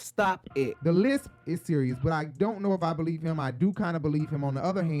 Stop it. The lisp is serious, but I don't know if I believe him. I do kind of believe him on the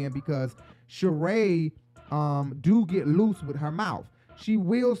other hand because Sheree do get loose with her mouth. She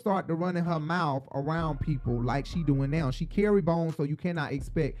will start to running her mouth around people like she doing now. She carry bones, so you cannot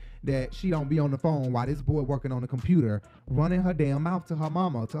expect that she don't be on the phone while this boy working on the computer, running her damn mouth to her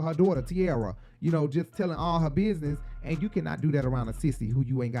mama, to her daughter, Tiara, just telling all her business, and you cannot do that around a sissy who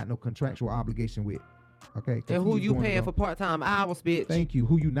you ain't got no contractual obligation with. Okay. And who you paying for part-time hours, bitch? Thank you.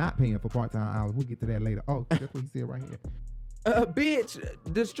 Who you not paying for part-time hours? We'll get to that later. Oh, that's what he said right here. Bitch,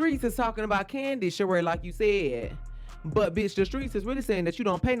 the streets is talking about Candy, Sheree, like you said. But bitch, the streets is really saying that you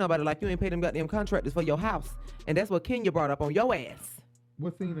don't pay nobody like you ain't pay them goddamn contractors for your house. And that's what Kenya brought up on your ass.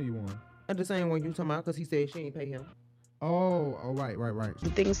 What scene are you on? I'm the same one you talking about because he said she ain't pay him. Oh, right. The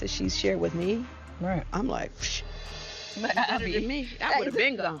things that she's shared with me, I'm like, better than me. I would have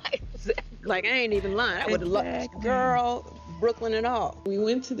been gone. Like, I ain't even lying. I would have loved girl, Brooklyn and all. We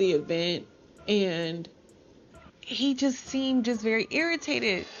went to the event and he just seemed just very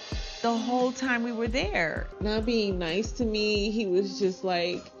irritated the whole time we were there. Not being nice to me. He was just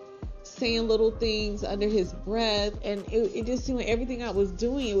like saying little things under his breath. And it just seemed like everything I was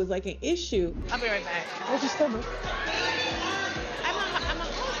doing, it was like an issue. I'll be right back. Where's your stomach? I'm a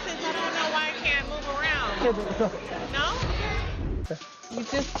hostess. I don't know why I can't move around. No? You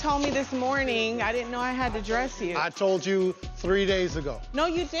just told me this morning. I didn't know I had to dress you. I told you 3 days ago. No,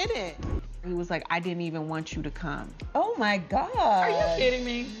 you didn't. He was like, I didn't even want you to come. Oh my God. Are you kidding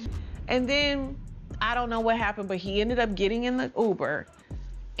me? And then, I don't know what happened, but he ended up getting in the Uber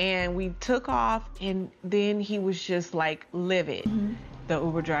and we took off, and then he was just like livid. The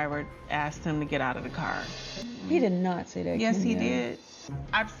Uber driver asked him to get out of the car. He did not say that. Yes, he did.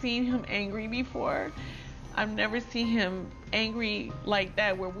 I've seen him angry before. I've never seen him angry like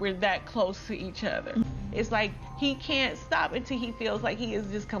that where we're that close to each other. It's like he can't stop until he feels like he has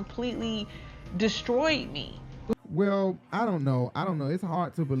just completely destroyed me. Well, I don't know. It's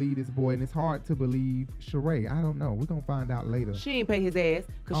hard to believe this boy, and it's hard to believe Sheree. I don't know. We're going to find out later. She ain't pay his ass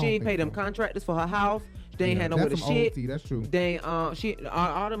because she ain't pay them contractors for her house. They ain't had nowhere to shit. That's true. They all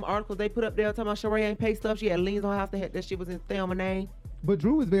them articles they put up there talking about Sheree ain't pay stuff. She had liens on her house that shit was in Thelma's name. But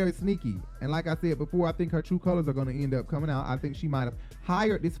Drew is very sneaky. And like I said before, I think her true colors are going to end up coming out. I think she might have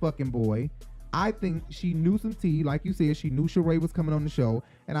hired this fucking boy. I think she knew some tea. Like you said, she knew Sheree was coming on the show.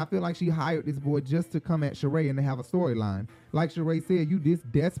 And I feel like she hired this boy just to come at Sheree and to have a storyline. Like Sheree said, you this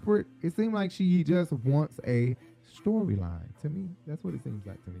desperate. It seemed like she just wants a storyline. To me, that's what it seems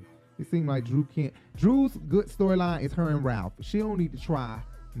like to me. It seemed like Drew can't. Drew's good storyline is her and Ralph. She don't need to try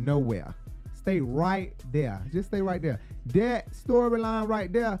nowhere. Stay right there. Just stay right there. That storyline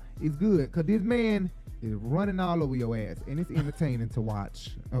right there is good because this man is running all over your ass, and it's entertaining to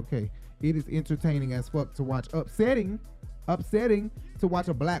watch. Okay, it is entertaining as fuck to watch. Upsetting to watch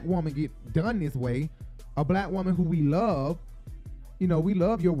a black woman get done this way. A black woman who we love. You know, we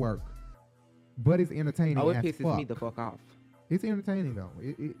love your work, but it's entertaining. Oh, it as pisses fuck. me the fuck off. It's entertaining though.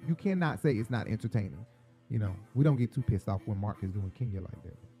 You cannot say it's not entertaining. You know, we don't get too pissed off when Mark is doing Kenya like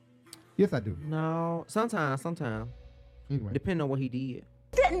that. Yes, I do. No, sometimes. Anyway, depending on what he did.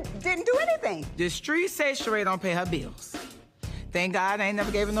 Didn't do anything. The streets say Sheree don't pay her bills. Thank God I ain't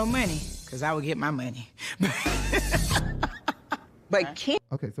never gave her no money, because I would get my money. But Kim.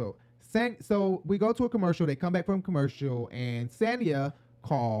 Okay, so we go to a commercial. They come back from commercial, and Sanya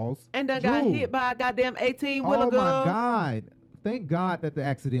calls. And then got Drew. hit by a goddamn 18-wheeler. Oh my God! Thank God that the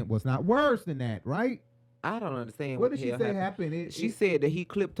accident was not worse than that, right? I don't understand. What did she say happened? She said that he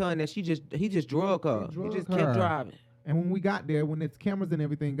clipped her and that he just drug her. He just kept driving. And when we got there, when its cameras and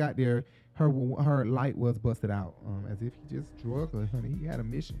everything got there, her light was busted out, as if he just drug her. Honey, he had a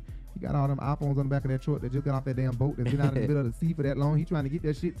mission. He got all them iPhones on the back of that truck that just got off that damn boat that's been out in the middle of the sea for that long. He trying to get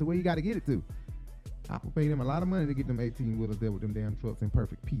that shit to where he got to get it to. Apple paid him a lot of money to get them 18-wheelers there with them damn trucks in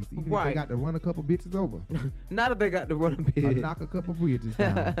perfect peace. Even if they got to run a couple bitches over. Not if they got to run a bitch. Knock a couple bridges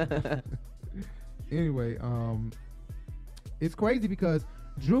down. Anyway, it's crazy because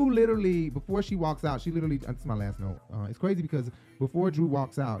Drew literally, before she walks out, that's my last note. It's crazy because before Drew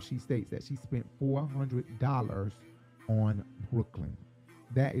walks out, she states that she spent $400 on Brooklyn.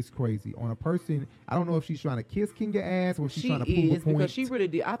 That is crazy. On a person, I don't know if she's trying to kiss Kenya ass or she's trying to prove a point. Because she really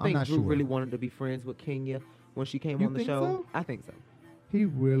did. I think Drew sure. really wanted to be friends with Kenya when she came on the show. So? I think so. He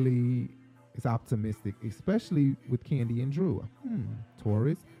really is optimistic, especially with Candy and Drew.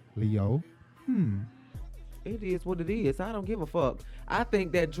 Taurus, Leo. It is what it is. I don't give a fuck. I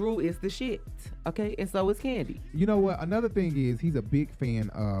think that Drew is the shit. Okay, and so is Candy. You know what? Another thing is he's a big fan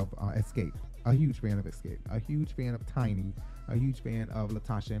of Escape. A huge fan of Escape. A huge fan of Tiny. A huge fan of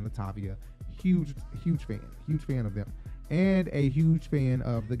Latasha and Latavia. Huge fan of them. And a huge fan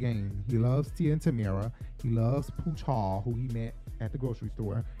of the game. He loves Tia and Tamara. He loves Pooch Hall, who he met at the grocery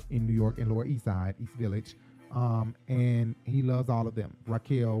store in New York in Lower East Side, East Village. And he loves all of them.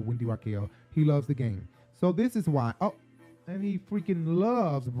 Wendy Raquel. He loves the game. So this is why. Oh, and he freaking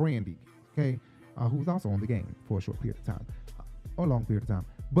loves Brandy. Okay, who's also on the game for a short period of time, or a long period of time.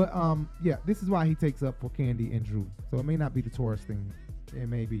 But yeah, this is why he takes up for Candy and Drew. So it may not be the Taurus thing. It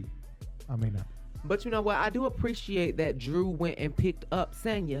may be. I may not. But you know what? I do appreciate that Drew went and picked up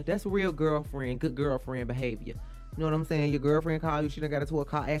Sanya. That's real girlfriend, good girlfriend behavior. You know what I'm saying? Your girlfriend called you. She done got into a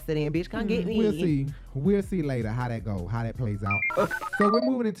car accident. Bitch, come get me. We'll see later how that goes, how that plays out. So we're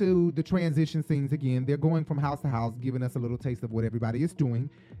moving into the transition scenes again. They're going from house to house, giving us a little taste of what everybody is doing.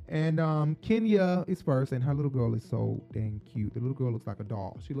 And Kenya is first, and her little girl is so dang cute. The little girl looks like a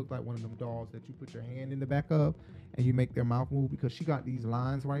doll. She looks like one of them dolls that you put your hand in the back of, and you make their mouth move because she got these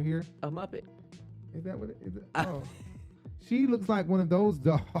lines right here. A Muppet. Is that what it is? Oh. She looks like one of those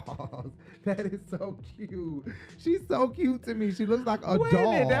dolls. That is so cute. She's so cute to me. She looks like a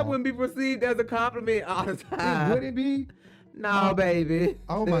doll. That wouldn't be perceived as a compliment all the time. Would it be? No, baby.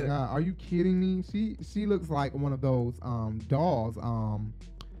 Oh my God. Are you kidding me? She looks like one of those dolls.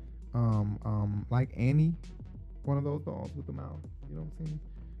 Like Annie. One of those dolls with the mouth. You know what I'm saying?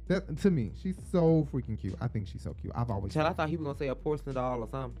 That, to me, she's so freaking cute. I think she's so cute. I've always. Child, I thought he was gonna say a porcelain doll or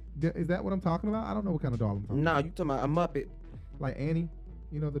something. Is that what I'm talking about? I don't know what kind of doll I'm talking about. No, you talking about a Muppet. Like Annie?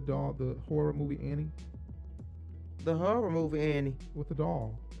 You know the doll, the horror movie Annie? The horror movie Annie. With the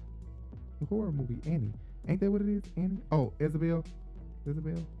doll. The horror movie Annie. Ain't that what it is? Annie? Oh, Isabel?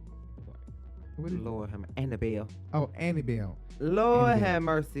 What is Lord have mercy. Annabelle. Oh, Annabelle. Lord have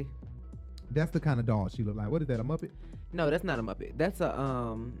mercy. That's the kind of doll she look like. What is that, a Muppet? No, that's not a Muppet. That's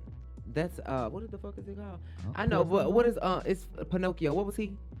a what the fuck is it called? I know, but what is it's Pinocchio. What was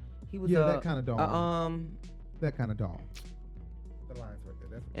he? He was that kind of doll. That kind of doll. The lines right there.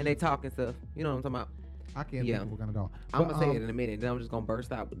 That's and they talk and stuff. You know what I'm talking about? I can't think of what kind of doll. I'm gonna say it in a minute. Then I'm just gonna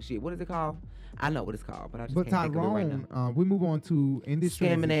burst out with the shit. What is it called? I know what it's called, but I just can't think of it right now. We move on to in this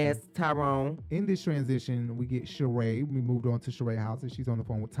scamming ass Tyrone. In this transition, we get Sheree. We moved on to Sheree house, and she's on the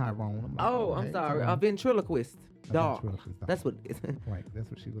phone with Tyrone. I'm sorry. A ventriloquist dog. That's what it is. Right. That's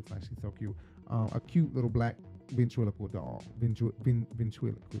what she looks like. She's so cute. A cute little black ventriloquist doll.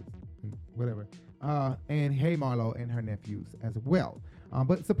 Ventriloquist. Whatever. And Hey Marlo and her nephews as well.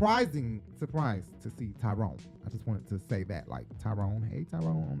 But surprised to see Tyrone. I just wanted to say that, like Tyrone, hey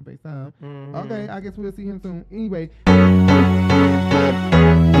Tyrone on FaceTime. Mm-hmm. Okay, I guess we'll see him soon. Anyway.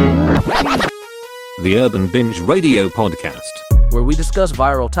 The Urban Binge Radio Podcast, where we discuss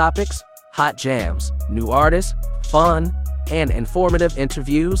viral topics, hot jams, new artists, fun, and informative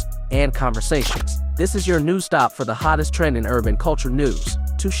interviews and conversations. This is your news stop for the hottest trend in urban culture news.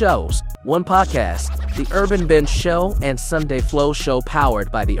 2 shows, 1 podcast, The Urban Binge Show and Sunday Flow Show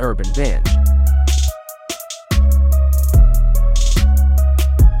powered by The Urban Binge.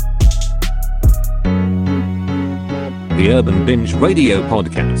 The Urban Binge Radio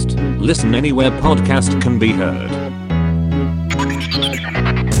Podcast. Listen anywhere podcast can be heard.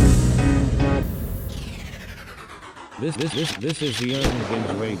 This is the Urban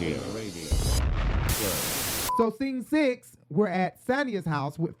Binge Radio. So scene 6, we're at Sanya's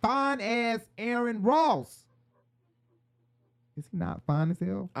house with fine-ass Aaron Ross. Is he not fine as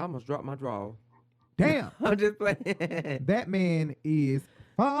hell? I almost dropped my draw. Damn. I'm just playing. That man is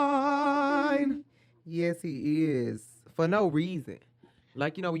fine. Yes, he is. For no reason.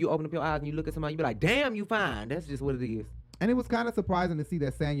 Like, you know, when you open up your eyes and you look at somebody, you be like, damn, you fine. That's just what it is. And it was kind of surprising to see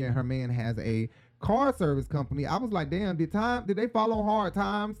that Sanya and her man has a car service company. I was like, damn, did they follow hard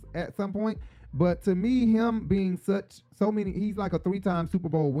times at some point? But to me, him being he's like a 3-time Super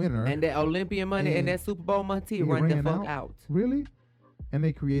Bowl winner. And that Olympian money and that Super Bowl money run the fuck out. Really? And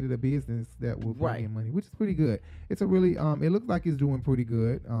they created a business that will bring in money, which is pretty good. It's a really, it looks like it's doing pretty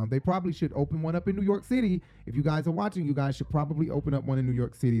good. They probably should open one up in New York City. If you guys are watching, you guys should probably open up one in New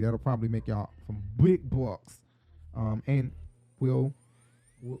York City. That'll probably make y'all some big bucks. And you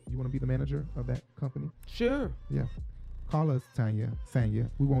want to be the manager of that company? Sure. Yeah. Call us, Sanya.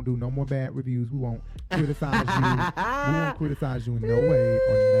 We won't do no more bad reviews. We won't criticize you. We won't criticize you in no way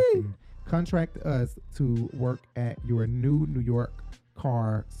or nothing. Contract us to work at your new New York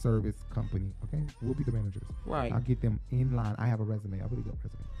car service company. Okay, we'll be the managers. Right. I'll get them in line. I have a resume. I really got a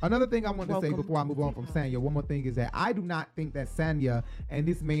resume. Another thing I want to say before I move on from Sanya, one more thing is that I do not think that Sanya and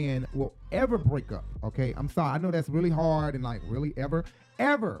this man will ever break up. Okay, I'm sorry. I know that's really hard and like really ever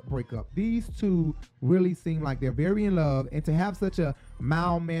break up. These two really seem like they're very in love, and to have such a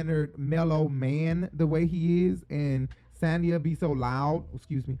mild-mannered, mellow man the way he is, and Sanya be so loud,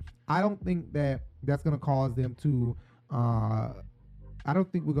 I don't think that that's going to cause them to, I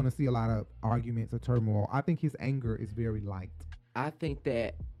don't think we're going to see a lot of arguments or turmoil. I think his anger is very light. I think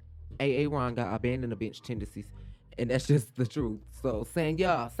that Ron got abandoned bench tendencies, and that's just the truth. So,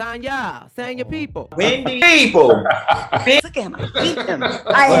 Sanya people. Wendy people. Look at him. I hate him.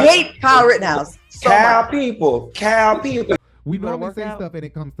 I hate Kyle Rittenhouse. Cow people. We normally say stuff and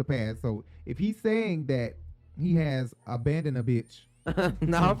it comes to pass. So if he's saying that he has abandoned a bitch.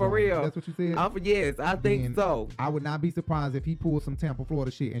 No, for real. That's what you said? Yes, I think so. I would not be surprised if he pulled some Tampa,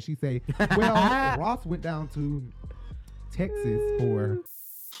 Florida shit and she say, well, Ross went down to Texas for...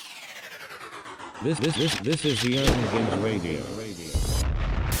 This is the Urban Binge Radio.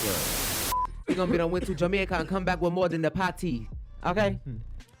 We're gonna be done went to Jamaica and come back with more than the party. Okay?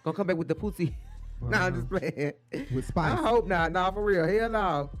 Gonna come back with the pussy. Nah, I'm just playing. With spice. I hope not. Nah, for real. Hell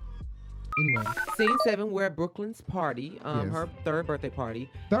no. Anyway. Scene 7, we're at Brooklyn's party. Her 3rd birthday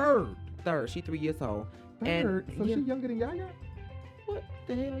party. Third. She 3 years old. Third? So she younger than Yaya? What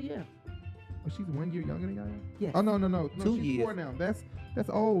the hell, yeah. Oh, she's 1 year younger than Yaya? Yes. Oh, no. 2 she's years. 4 now. That's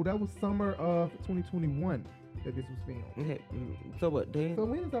old. That was summer of 2021 that this was filmed. Okay. So what, Dan? So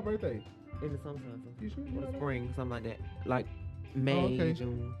when is her birthday? In the summertime. You sure? In the spring, something like that. Like May,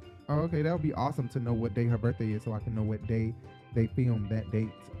 June. Oh, okay. That would be awesome to know what day her birthday is so I can know what day they filmed that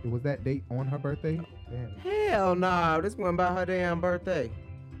date. Was that date on her birthday? Damn. Hell no. This wasn't about her damn birthday.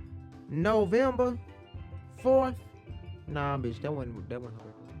 November 4th? Nah, bitch. That wasn't her birthday.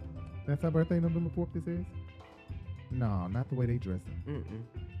 That's her birthday, November 4th, this is? No, not the way they dressing.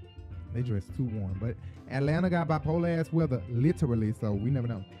 They dress too warm. But Atlanta got bipolar ass weather, literally, so we never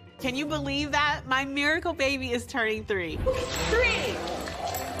know. Can you believe that? My miracle baby is turning 3. 3!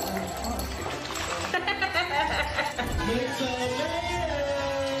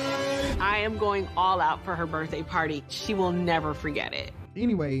 I am going all out for her birthday party. She will never forget it.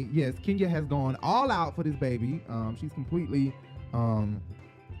 Anyway, yes, Kenya has gone all out for this baby. She's completely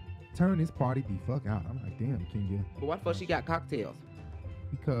turned this party the fuck out. I'm like, damn, Kenya. But what for she got cocktails?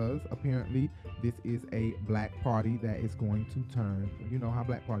 Because apparently this is a black party that is going to turn, you know how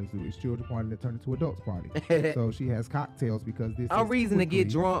black parties do. It's children party that turn into adults party. So she has cocktails because this a reason to get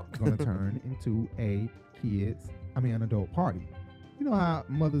drunk. Going to turn into an adult party. You know how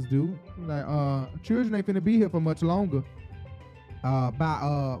mothers do. Like, children ain't finna be here for much longer.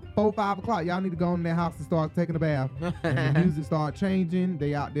 By 4, 5 o'clock, y'all need to go in their house and start taking a bath. And the music start changing.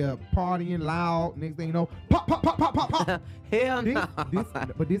 They out there partying loud. Next thing you know, pop, pop, pop, pop, pop, pop. Hell no.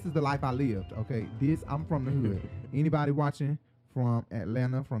 But this is the life I lived. Okay, I'm from the hood. Anybody watching from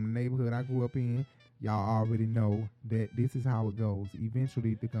Atlanta, from the neighborhood I grew up in, y'all already know that this is how it goes.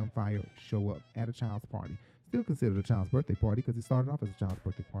 Eventually, the gunfire show up at a child's party. Still considered a child's birthday party because it started off as a child's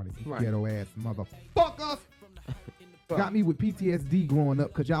birthday party. Right. Ghetto ass motherfuckers. Got me with PTSD growing up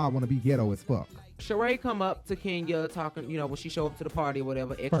because y'all want to be ghetto as fuck. Sheree come up to Kenya talking, when she show up to the party or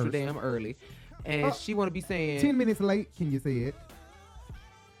whatever, extra First. damn early. And she want to be saying... 10 minutes late, Kenya said.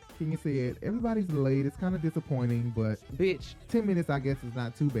 Kenya said, everybody's late. It's kind of disappointing, but... Bitch. 10 minutes, I guess, is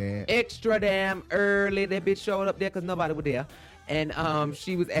not too bad. Extra damn early. That bitch showed up there because nobody was there. And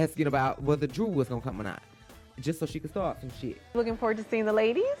she was asking about whether Drew was going to come or not. Just so she could start some shit. Looking forward to seeing the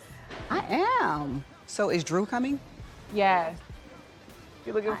ladies? I am. So is Drew coming? Yes.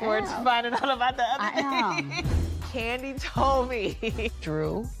 You're looking forward to finding out about the other thing? Candy told me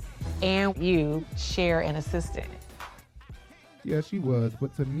Drew and you share an assistant. Yeah, she was.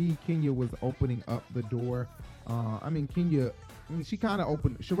 But to me, Kenya was opening up the door. Kenya, she kind of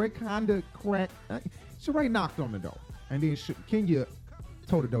opened. Sheree kind of cracked. Sheree knocked on the door. And then Kenya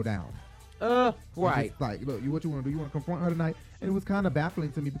tore the door down. Right. Just like, look, what you want to do? You want to confront her tonight? And it was kind of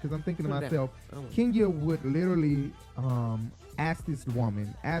baffling to me because I'm thinking to myself, Kenya would literally ask this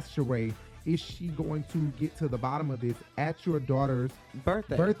woman, ask Sheree, is she going to get to the bottom of this at your daughter's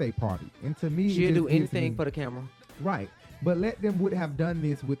birthday party? And to me, she'll do anything for the camera. Right. But let them would have done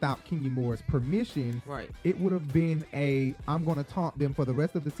this without Kenya Moore's permission. Right. It would have been I'm going to taunt them for the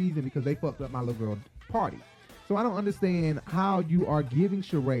rest of the season because they fucked up my little girl's party. So I don't understand how you are giving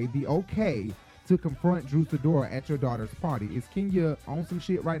Sheree the okay to confront Drew Sidora at your daughter's party. Is Kenya on some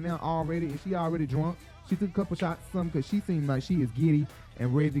shit right now already? Is she already drunk? She took a couple shots of something because she seemed like she is giddy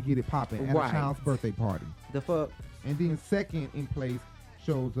and ready to get it popping at a child's birthday party. The fuck? And then second in place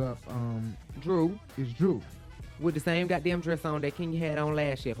shows up Drew. Is Drew. With the same goddamn dress on that Kenya had on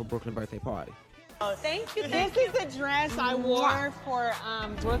last year for Brooklyn birthday party. Oh, thank you. This is the dress I wore for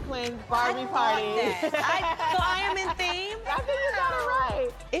Brooklyn's Barbie party. So I am in theme? I think you got it right.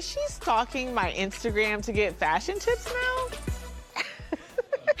 Is she stalking my Instagram to get fashion tips now?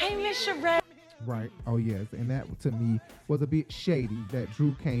 Hey, Miss Sheree. Right. Oh, yes. And that, to me, was a bit shady that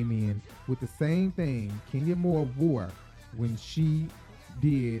Drew came in with the same thing Kenya Moore wore when she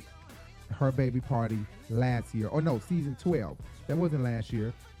did her baby party last year. Or no, season 12. That wasn't last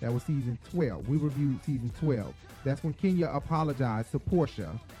year. That was season 12. We reviewed season 12. That's when Kenya apologized to Portia.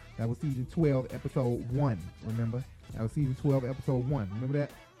 That was season 12, episode 1. Remember? That was season 12, episode 1. Remember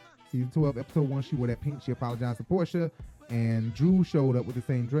that? Season 12, episode 1, she wore that pink. She apologized to Portia. And Drew showed up with the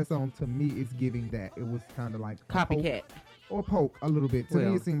same dress on. To me, it's giving that. It was kind of like copycat. Or poke a little bit. To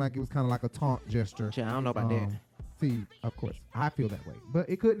me, it seemed like it was kind of like a taunt gesture. I don't know about that. See, of course, I feel that way. But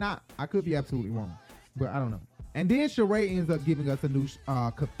it could not. I could be absolutely wrong. But I don't know. And then Sheree ends up giving us a new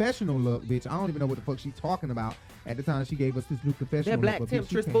confessional look, bitch. I don't even know what the fuck she's talking about at the time she gave us this new confessional that black look.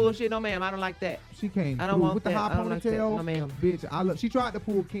 temptress bullshit. No, ma'am. I don't like that. She came I don't want with that. the high I don't like that. ponytail. No, ma'am. Bitch, I love. She tried to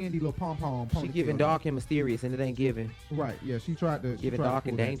pull Candy little pom-pom ponytail. She giving dark and mysterious, and it ain't giving. Right, yeah. She tried to. Giving dark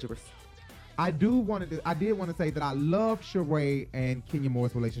and dangerous. I did want to say that I love Sheree and Kenya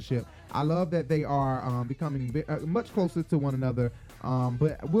Moore's relationship. I love that they are becoming much closer to one another.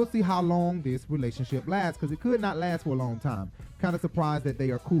 But we'll see how long this relationship lasts, because it could not last for a long time. Kind of surprised that they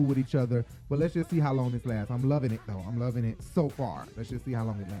are cool with each other, but let's just see how long this lasts. I'm loving it, though. I'm loving it so far. Let's just see how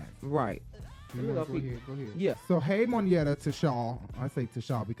long it lasts. Right. Go ahead. Yeah. So, hey, Monietta Tashaw. I say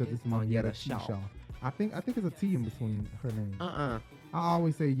Tashaw because it's Monietta Tashaw. I think it's a T in between her name. I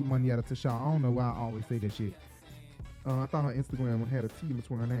always say Monietta Tashaw. I don't know why I always say that shit. I thought her Instagram had a T in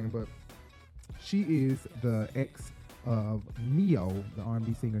between her name, but she is the ex of Neo, the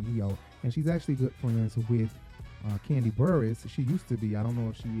R&B singer Neo, and she's actually good friends with Kandi Burruss. She used to be. I don't know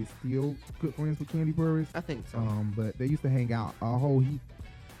if she is still good friends with Kandi Burruss. I think so. But they used to hang out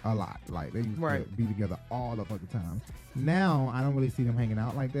a lot. Like, they used to be together all the fucking time. Now, I don't really see them hanging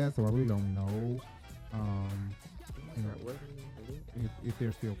out like that, so I really don't know if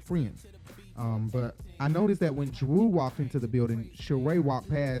they're still friends. But I noticed that when Drew walked into the building, Sheree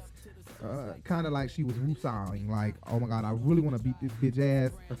walked past kind of like she was woosawing, like, oh my God, I really want to beat this bitch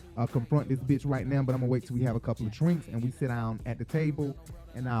ass, confront this bitch right now, but I'm gonna wait till we have a couple of drinks and we sit down at the table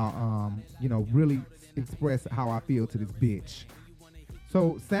and I'll, really express how I feel to this bitch.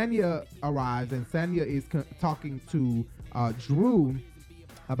 So Sanya arrives and Sanya is talking to Drew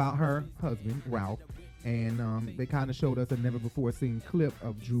about her husband, Ralph, and they kind of showed us a never before seen clip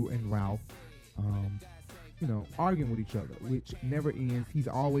of Drew and Ralph arguing with each other, which never ends. He's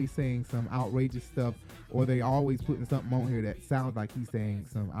always saying some outrageous stuff, or they always putting something on here that sounds like he's saying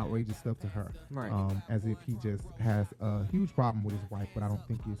some outrageous stuff to her. Right. As if he just has a huge problem with his wife, but I don't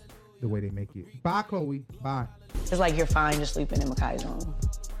think it's the way they make it. Bye, Chloe. Bye. It's like you're fine just sleeping in Makai's room.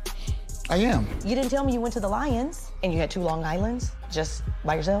 I am. You didn't tell me you went to the Lions and you had 2 Long Islands just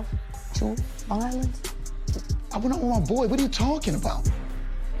by yourself? 2 Long Islands? I went out with my boy. What are you talking about?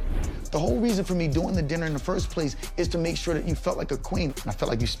 The whole reason for me doing the dinner in the first place is to make sure that you felt like a queen. I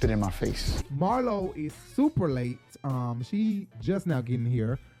felt like you spit in my face. Marlo is super late. She just now getting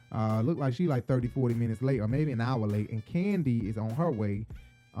here. Look like she like 30, 40 minutes late, or maybe an hour late. And Candy is on her way.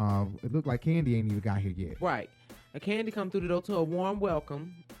 It looked like Candy ain't even got here yet. Right. And Candy come through the door to a warm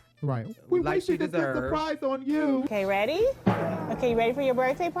welcome. Right. We like she get this deserves. surprise on you. Okay, ready? Okay, you ready for your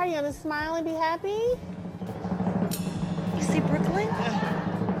birthday party? You want to smile and be happy? You see Brooklyn? Oh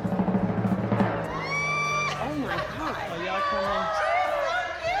my God. Oh, y'all coming.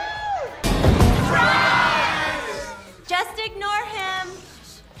 Just ignore him.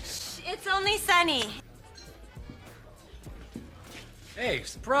 It's only Sunny. Hey,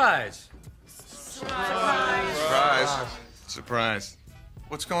 surprise. Surprise.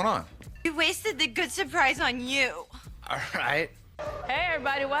 What's going on? We wasted the good surprise on you. All right. Hey,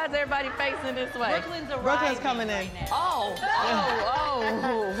 everybody. Why is everybody facing this way? Brooklyn's coming in. Oh.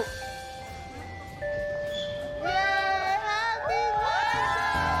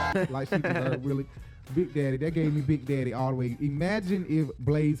 Like she deserved really. Big Daddy, that gave me Big Daddy all the way. Imagine if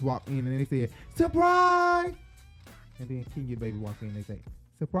Blaze walked in and they said, surprise! And then Kenya baby walked in and they say,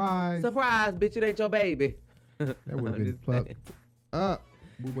 surprise. Surprise, bitch, it ain't your baby. That would have been plucked up.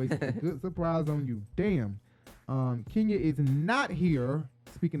 We wasted a good surprise on you. Damn. Kenya is not here.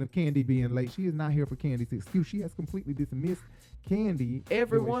 Speaking of Candy being late, she is not here for Candy's excuse. She has completely dismissed Candy.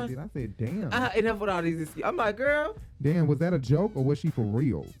 Everyone. I said, damn. Enough with all these excuses. I'm like, girl. Damn, was that a joke or was she for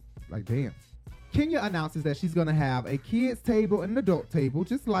real? Like, damn. Kenya announces that she's going to have a kids table and an adult table,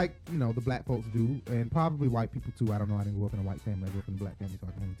 just like, the black folks do, and probably white people too. I don't know. I didn't grow up in a white family. I grew up in a black family, so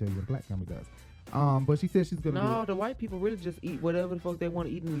I can only tell you what a black family does. But she said she's going to No, the white people really just eat whatever the fuck they want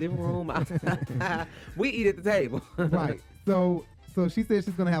to eat in the living room. We eat at the table. Right. So she said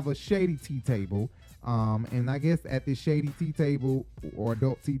she's going to have a shady tea table. And I guess at this shady tea table or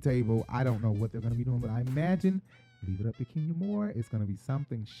adult tea table, I don't know what they're going to be doing, but I imagine, leave it up to Kenya Moore, it's going to be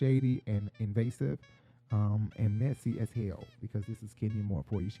something shady and invasive and messy as hell, because this is Kenya Moore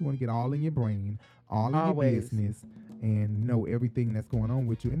for you. She want to get all in your brain, all in your business, and know everything that's going on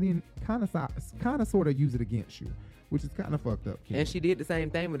with you, and then kind of sort of use it against you, which is kind of fucked up, Kenya. And she did the same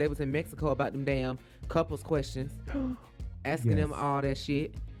thing when they was in Mexico about them damn couples questions, asking them all that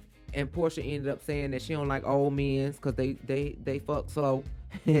shit. And Portia ended up saying that she don't like old men because they fuck slow.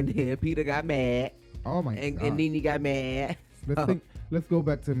 And then Peter got mad. Oh my God. And Nene got mad. Let's go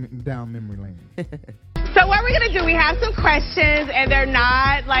back to down memory lane. So what we're gonna do, we have some questions, and they're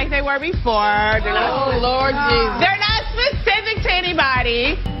not like they were before. Oh, Lord Jesus. They're not specific to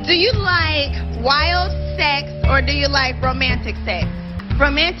anybody. Do you like wild sex or do you like romantic sex?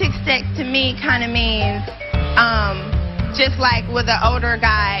 Romantic sex to me kind of means just like with an older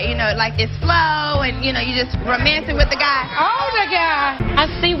guy, like it's slow and, you just romancing with the guy. Older guy.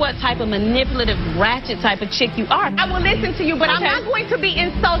 I see what type of manipulative, ratchet type of chick you are. I will listen to you, but I'm not going to be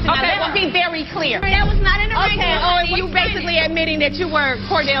insulting. Okay, Now, let me be very clear. That was not in the ring. And you basically admitting that you were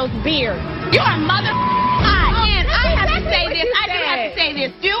Cordell's beard. You are mother. And I have to say this. I do have to say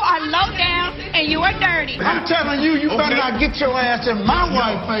this. You are low down and you are dirty. I'm telling you, you better not get your ass in my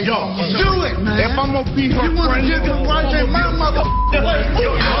wife's face. Do it, man. If I'm gonna be her friend, you want to get your wife in my mother.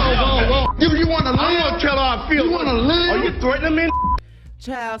 You want to live? I'm gonna tell her I feel. You want to live? Are you threatening me?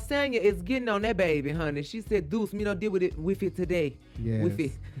 Child, Sanya is getting on that baby, honey. She said, Deuce, me don't deal with it today. Yes. With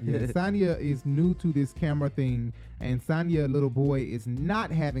it. Yes. Sanya is new to this camera thing, and Sanya, little boy, is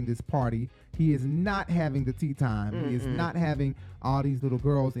not having this party. He is not having the tea time. He is not having all these little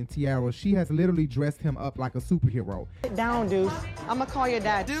girls in tiaras. She has literally dressed him up like a superhero. Sit down, Deuce. I'm gonna call your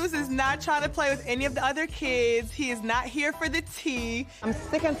dad. Deuce is not trying to play with any of the other kids. He is not here for the tea. I'm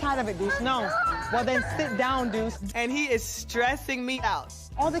sick and tired of it, Deuce. No. Well, then sit down, Deuce. And he is stressing me out.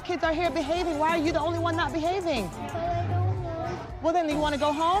 All the kids are here behaving. Why are you the only one not behaving? Well, then you want to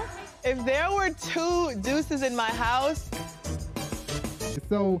go home? If there were 2 Deuces in my house.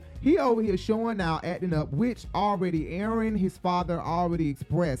 So he over here showing out, acting up, which already Aaron, his father, already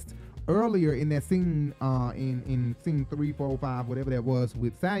expressed earlier in that scene, in scene 3, 4, 5, whatever that was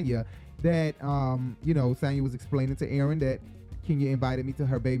with Sanya, that Sanya was explaining to Aaron that Kenya invited me to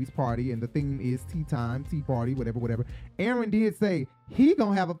her baby's party, and the theme is tea time, tea party, whatever. Aaron did say he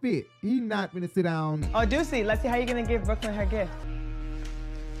gonna have a fit. He not gonna sit down. Oh, Deucey, let's see how you gonna give Brooklyn her gift.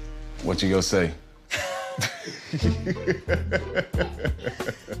 What you gonna say?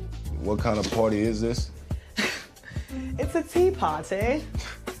 What kind of party is this? It's a tea party.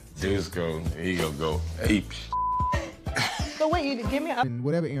 This girl, he gonna go ape. So wait, you give me a... And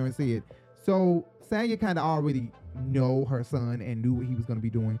whatever Aaron said, So Sanya kind of already know her son and knew what he was going to be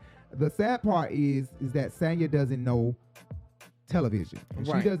doing. The sad part is that Sanya doesn't know television. And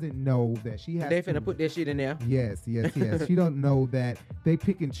Right. She doesn't know that she has They to finna put that shit in there. Yes. She don't know that they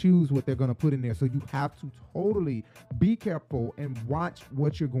pick and choose what they're going to put in there. So you have to totally be careful and watch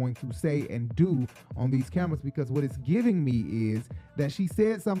what you're going to say and do on these cameras, because what it's giving me is that she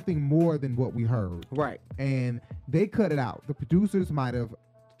said something more than what we heard. Right. And they cut it out. The producers might have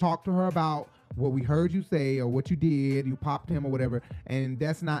talked to her about what we heard you say or what you did, you popped him or whatever, and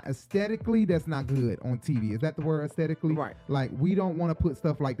that's not aesthetically, that's not good on TV. Is that the word, aesthetically? Right. Like, we don't want to put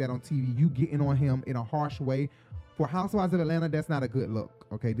stuff like that on TV. You getting on him in a harsh way. For Housewives of Atlanta, that's not a good look.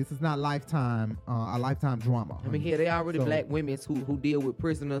 Okay, this is not Lifetime, a Lifetime drama. I mean, here they already black women who deal with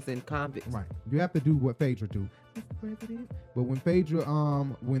prisoners and convicts. Right. You have to do what Phaedra do. Mr. President. But when Phaedra,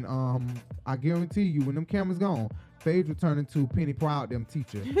 I guarantee you, when them cameras gone, Phaedra turn into Penny Proud, them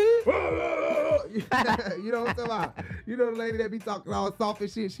teacher. You know what I'm talking about? You know the lady that be talking all soft and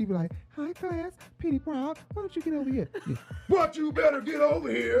shit. She be like, "Hi class, Penny Proud, why don't you get over here?" Yeah. But you better get over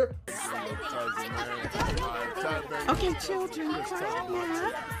here. Okay, children, quiet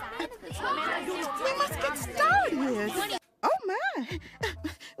now. We must get started. Oh my,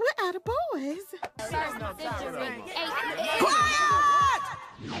 we're out of boys. Quiet!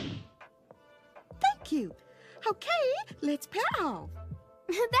 Thank you. Okay, let's pair off.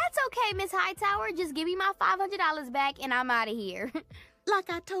 That's okay, Miss Hightower. Just give me my $500 back and I'm out of here. Like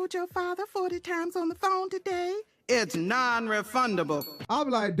I told your father 40 times on the phone today. It's non-refundable. I'm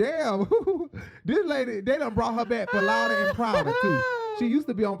like, damn, this lady, they done brought her back for Louder and Prouder too. She used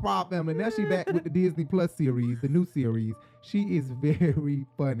to be on Proud Family. Now she back with the Disney Plus series, the new series. She is very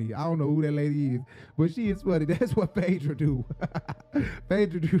funny. I don't know who that lady is, but she is funny. That's what Phaedra do.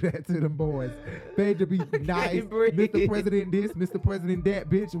 Phaedra do that to them boys. Phaedra be nice. Mr. President this, Mr. President that,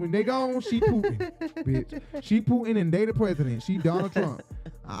 bitch. When they gone, she Putin, bitch. She Putin and they the president. She Donald Trump.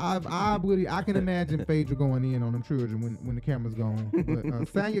 I can imagine Phaedra going in on them children when the camera's gone. But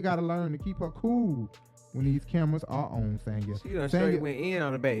Sanya got to learn to keep her cool when these cameras are on. Sanya. She done straight went in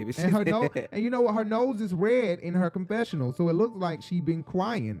on the baby. And her nose, and you know what? Her nose is red in her confessional, so it looks like she been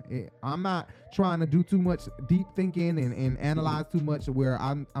crying. I'm not trying to do too much deep thinking and analyze too much where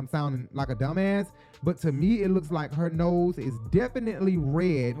I'm sounding like a dumbass. But to me, it looks like her nose is definitely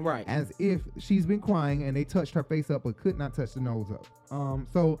red, right? As if she's been crying and they touched her face up but could not touch the nose up.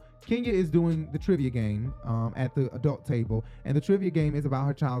 So Kenya is doing the trivia game at the adult table, and the trivia game is about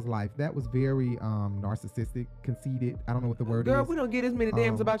her child's life. That was very narcissistic, conceited. I don't know what the word is. Girl, we don't get as many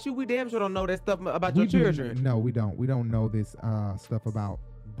dams about you. We damn sure don't know that stuff about your children. No, we don't. We don't know this stuff about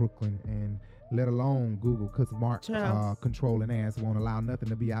Brooklyn, and let alone Google, because Mark controlling ass won't allow nothing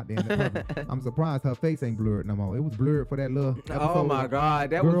to be out there in the public. I'm surprised her face ain't blurred no more. It was blurred for that little episode. Oh my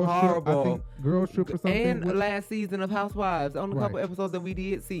God, that was horrible. I think Girls Trip or something. And last season of Housewives, on a couple episodes that we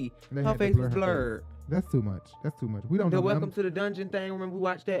did see, her face was blurred. That's too much. That's too much. We don't know. The Welcome to the Dungeon thing, remember we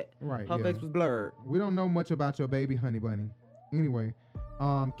watched that? Right. Her face was blurred. We don't know much about your baby, honey bunny. Anyway,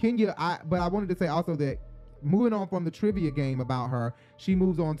 Kenya, but I wanted to say also that moving on from the trivia game about her, she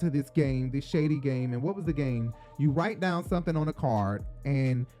moves on to this game, this shady game. And what was the game? You write down something on a card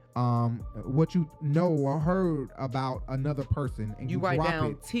and what you know or heard about another person, and you write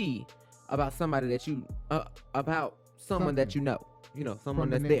down T about somebody that you about someone that you know. You know, someone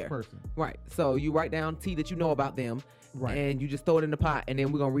that's there. Person. Right. So you write down T that you know about them, right? And you just throw it in the pot, and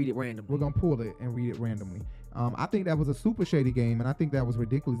then we're gonna read it randomly. We're gonna pull it and read it randomly. I think that was a super shady game, and I think that was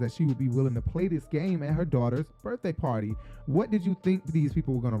ridiculous that she would be willing to play this game at her daughter's birthday party. What did you think these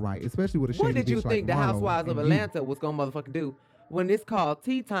people were gonna write, especially with a shady? What did you think like the Marlo Housewives of Atlanta was gonna motherfucking do when it's called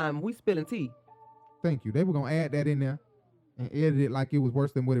tea time? We spilling tea. Thank you. They were gonna add that in there and edit it like it was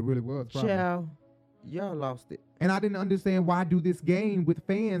worse than what it really was. Child, y'all lost it. And I didn't understand why do this game with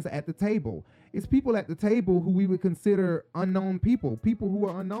fans at the table. It's people at the table who we would consider unknown people who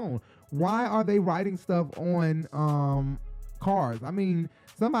are unknown. Why are they writing stuff on cards? I mean,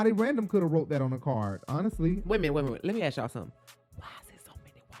 somebody random could have wrote that on a card, honestly. Wait a minute. Let me ask y'all something. Why is there so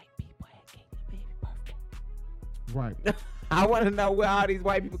many white people at Kenya baby birthday? Right. I want to know where all these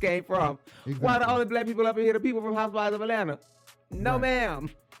white people came from. Exactly. Why the only black people up in here, the people from Housewives of Atlanta? No,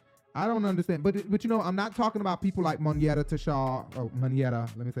 ma'am. I don't understand, but you know, I'm not talking about people like Monietta,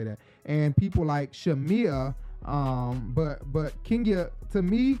 let me say that, and people like Shamia, but Kenya, to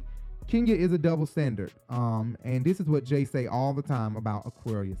me, Kenya is a double standard, and this is what Jay say all the time about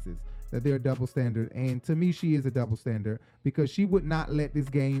Aquariuses, that they're a double standard, and to me, she is a double standard because she would not let this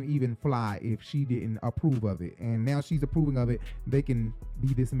game even fly if she didn't approve of it, and now she's approving of it. They can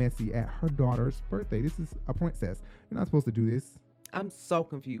be this messy at her daughter's birthday. This is a princess. You're not supposed to do this. I'm so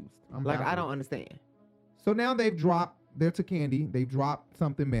confused. I don't understand. So now they're to Candy. They've dropped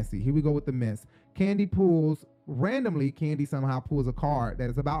something messy. Here we go with the mess. Candy somehow pulls a card that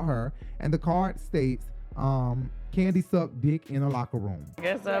is about her, and the card states, Candy sucked dick in a locker room.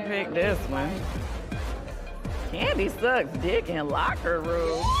 Guess I picked this one. Candy sucks dick in locker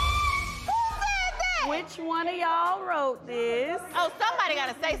room. Which one of y'all wrote this? Oh, somebody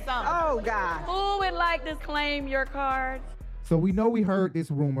got to say something. Oh, God. Who would like to claim your cards? So we know we heard this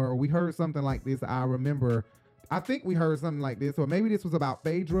rumor, or we heard something like this. I think we heard something like this, or maybe this was about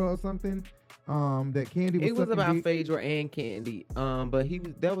Phaedra or something. That Candy was. It was about Phaedra and Candy. But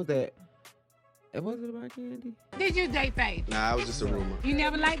was it about Candy? Did you date Phaedra? Nah, it was just a rumor. You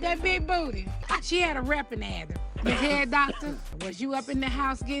never liked that big booty? She had a repping at her. The head doctor, was you up in the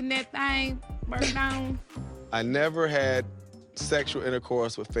house getting that thing burnt on? I never had sexual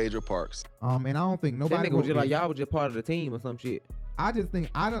intercourse with Phaedra Parks. And I don't think nobody. That nigga was just like y'all was just part of the team or some shit. I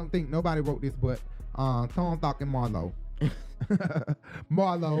don't think nobody wrote this, but Tom Thought and Marlo.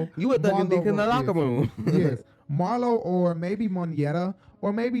 Marlo. You were thugging dick in the locker room. Yes. Marlo or maybe Monietta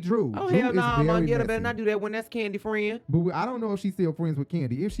or maybe Drew. Oh, Drew hell no, Monietta better messy. not do that when that's Candy friend. But I don't know if she's still friends with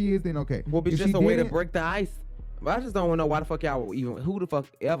Candy. If she is, then okay. Well, it's if just a way to break the ice. But I just don't want to know why the fuck y'all who the fuck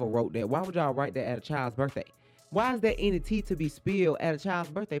ever wrote that. Why would y'all write that at a child's birthday? Why is there any tea to be spilled at a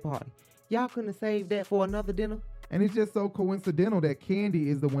child's birthday party? Y'all couldn't have saved that for another dinner? And it's just so coincidental that Candy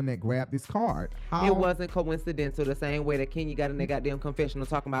is the one that grabbed this card. It wasn't coincidental the same way that Kenya got in that goddamn confessional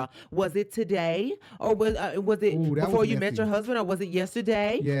talking about, was it today? Or was it before you met your husband? Or was it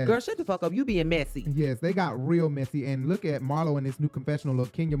yesterday? Yes. Girl, shut the fuck up. You being messy. Yes, they got real messy. And look at Marlo in this new confessional.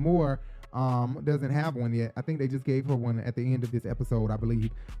 Look, Kenya Moore doesn't have one yet. I think they just gave her one at the end of this episode, I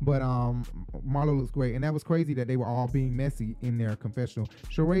believe. But Marlo looks great. And that was crazy that they were all being messy in their confessional.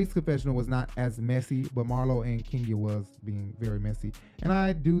 Sheree's confessional was not as messy, but Marlo and Kenya was being very messy. And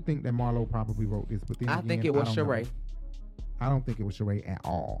I do think that Marlo probably wrote this. But then I think it was Sheree. I don't think it was Sheree at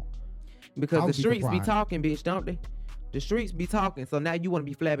all. Because the streets be talking, bitch, don't they? The streets be talking, so now you want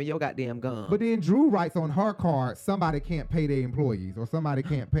to be flabbing your goddamn gun. But then Drew writes on her card, somebody can't pay their employees, or somebody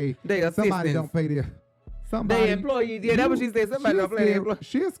can't pay. Somebody don't pay their. Somebody. Their employees. Yeah, that's what she said. Somebody don't pay their employees.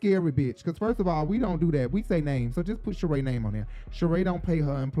 She's a scary bitch. Because first of all, we don't do that. We say names, so just put Sheree's name on there. Sheree don't pay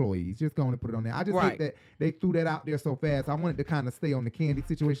her employees. Just going to put it on there. I just hate that they threw that out there so fast. I wanted to kind of stay on the Candy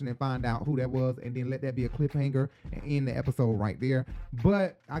situation and find out who that was, and then let that be a cliffhanger and end the episode right there.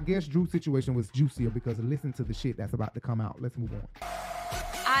 But I guess Drew's situation was juicier because listen to the shit that's about to come out. Let's move on.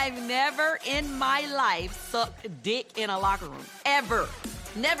 I've never in my life sucked dick in a locker room. Ever.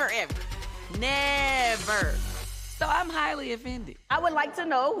 Never, ever. Never. So I'm highly offended. I would like to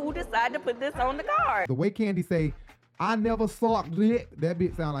know who decided to put this on the card. The way Candy say, I never sucked dick, that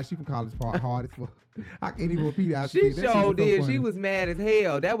bitch sound like she from College Park. Hard as fuck. I can't even repeat it. She sure did. She was mad as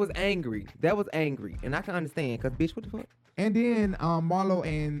hell. That was angry. And I can understand, because bitch, what the fuck? And then Marlo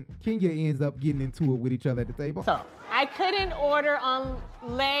and Kenya ends up getting into it with each other at the table. So I couldn't order on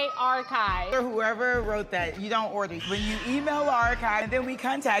Lay Archive. Or whoever wrote that, you don't order. When you email the archive, and then we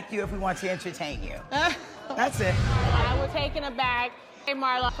contact you if we want to entertain you. That's it. I was taken aback, hey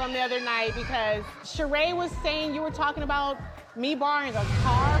Marla, from the other night because Sheree was saying you were talking about me borrowing a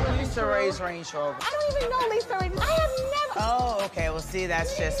car. Lisa Ray's Range Rover. I don't even know Lisa Ray. I have never. Oh, okay. Well, see,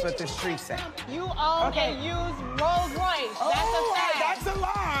 that's just what the streets say. You own a used Rolls Royce. That's a fact. That's a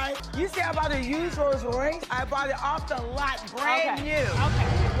lie. You say I bought a used Rolls Royce? I bought it off the lot, brand new. Okay.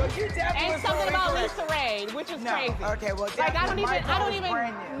 Well, you definitely and something about Lisa Ray, which is crazy. Okay, well, like I don't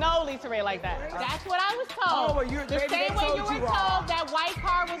even know Lisa Ray like that. That's what I was told. Oh, well, you're the same way you were told that white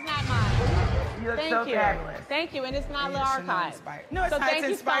car was not mine. Thank you. Thank you, and it's not the archive. No, it's not. It's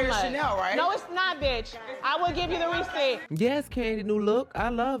Inspired Chanel, right? No, it's not, bitch. I will give you the receipt. Yes, Candy, new look. I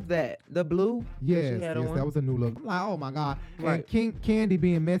love that. The blue. Yes, that was a new look. Like, oh my God. Right. And Candy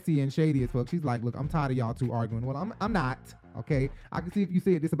being messy and shady as fuck. She's like, look, I'm tired of y'all two arguing. Well, I'm not. Okay, I can see if you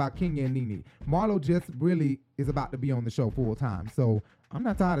said this about Kenya and Nene. Marlo just really is about to be on the show full time. So I'm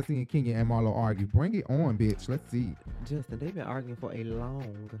not tired of seeing Kenya and Marlo argue. Bring it on, bitch. Let's see. Justin, they've been arguing for a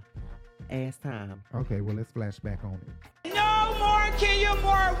long ass time. Okay, well, let's flash back on it. No more Kenya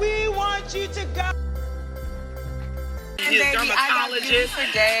Moore. We want you to go. Baby, dermatologist for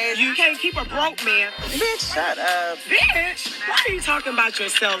days. You can't keep a broke man. Bitch, shut up. Bitch, why are you talking about your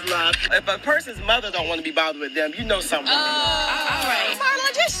self-love? If a person's mother don't want to be bothered with them, you know something. All right.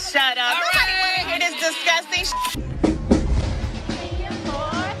 Marlon, just shut up. Nobody want to hear this disgusting shit.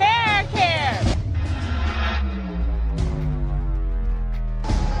 Hair care.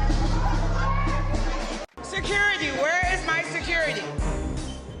 Security, where is my security?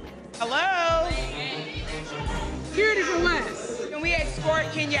 Hello? Security for what? Can we escort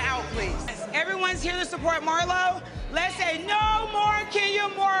Kenya out, please. Everyone's here to support Marlo. Let's say no more Kenya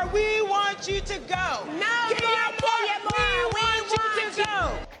Moore. We want you to go. No Kenya Moore, we want you to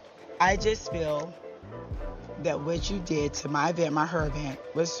go. I just feel that what you did to my event, her event,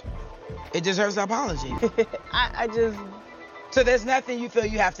 it deserves an apology. I just... So there's nothing you feel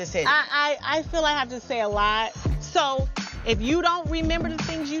you have to say? I feel I have to say a lot. So if you don't remember the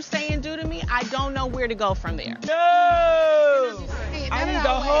things you say and do to me, I don't know where to go from there. No! I need the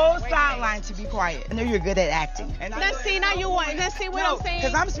whole sideline to be quiet. I know you're good at acting. Let's see, now you want. Let's see what I'm saying.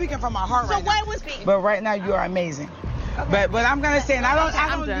 Because I'm speaking from my heart right now. So what was me? But right now you are amazing. Okay. But I'm gonna say, and I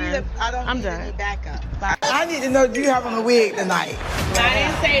don't need any backup. I need to know, do you have on a wig tonight? I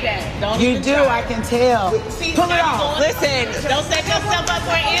didn't say that. Don't You do, I can tell. Pull it off. Listen, don't set yourself up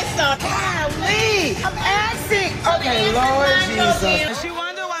for an insult. Golly, I'm asking. Okay, Lord Jesus. She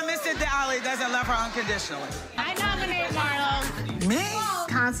wonder why Mr. Dolly doesn't love her unconditionally. I nominate Marlo. Me?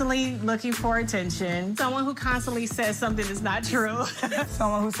 Constantly looking for attention. Someone who constantly says something is not true.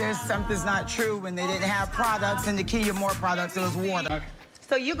 Someone who says something's not true when they didn't have products and the Kenya Moore products, it was water.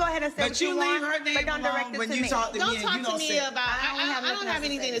 So you go ahead and say what you want, leave her name but don't direct it when to you me. talk to Don't me. talk to me about. I don't have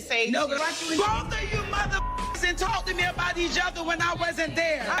anything to say. No, but both of you motherfuckers and talk to me about each other when I wasn't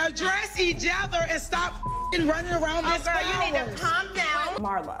there. Address each other and stop running around this girl, you need to calm down.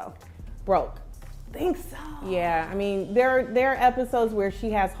 Marlo broke. Think so? Yeah, I mean, there are episodes where she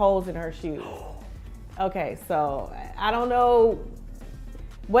has holes in her shoes. Okay, so I don't know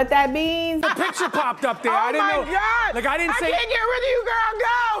what that means. A picture popped up there. I didn't know. Oh my God! Like I didn't say. I can't get rid of you, girl.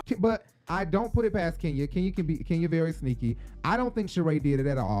 Go. But I don't put it past Kenya. Kenya very sneaky. I don't think Sheree did it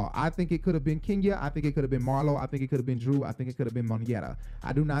at all. I think it could have been Kenya. I think it could have been Marlo. I think it could have been Drew. I think it could have been Monietta.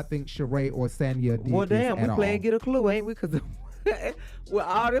 I do not think Sheree or Sanya did Well, this damn, at we all. playing Get a Clue, ain't we? Because with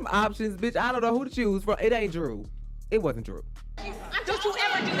all them options, bitch, I don't know who to choose from. It ain't Drew. It wasn't Drew. Don't you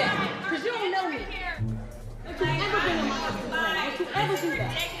ever do that, because you don't know me. Don't you ever bring in my husband's name. Don't you ever do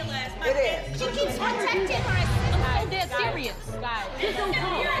that. It is. She keeps protecting her. I'm so dead serious. Guys, this is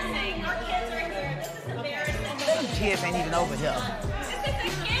embarrassing. Our kids are here. This is embarrassing. Them kids ain't even over here. This is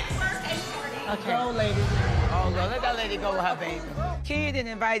a kid's birthday party. Okay. Go, lady. Oh, no, let that lady go with her baby. Kid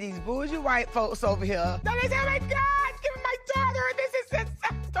didn't invite these bougie white folks over here. That is, oh my God, give me my daughter. This is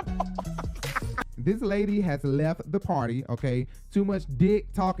acceptable. This lady has left the party, okay? Too much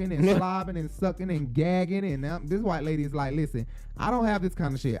dick talking and slobbing and sucking and gagging. And this white lady is like, listen, I don't have this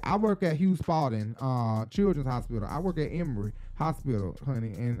kind of shit. I work at Hughes Spalding Children's Hospital. I work at Emory Hospital,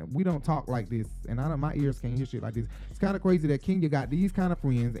 honey, and we don't talk like this. And my ears can't hear shit like this. It's kind of crazy that Kenya got these kind of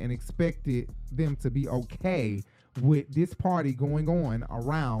friends and expected them to be okay with this party going on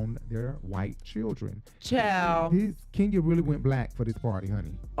around their white children. Child. Kenya really went black for this party,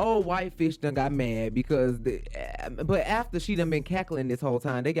 honey. Oh, Whitefish done got mad because but after she done been cackling this whole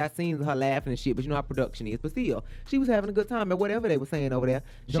time, they got scenes of her laughing and shit, but you know how production is. But still, she was having a good time at whatever they were saying over there.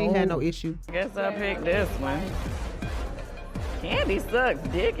 She ain't had no issue. Guess I picked this one. Candy sucks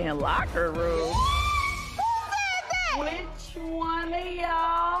dick in locker room. Which one of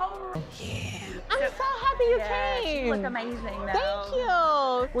y'all? Yeah. I'm so happy you came. You look amazing, though. Thank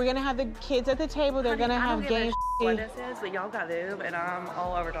you. We're gonna have the kids at the table. They're gonna have games. What this is, but y'all got it, and I'm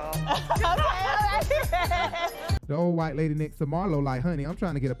all over doll. The old white lady next to Marlo like, honey, I'm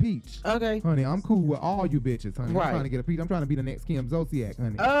trying to get a peach. Okay. Honey, I'm cool with all you bitches, honey. Right. I'm trying to get a peach. I'm trying to be the next Kim Zolciak,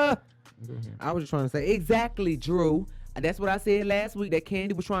 honey. I was just trying to say, exactly, Drew. That's what I said last week, that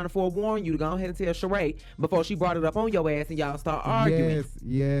Candy was trying to forewarn you to go ahead and tell Sheree before she brought it up on your ass and y'all start arguing.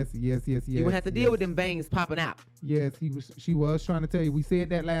 Yes. You would have to deal with them veins popping out. Yes, she was trying to tell you. We said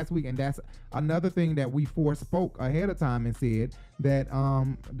that last week, and that's another thing that we spoke ahead of time and said that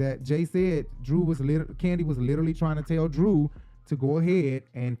that Jay said Candy was literally trying to tell Drew to go ahead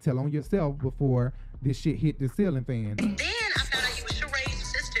and tell on yourself before this shit hit the ceiling fan. Then I found out you were Sheree's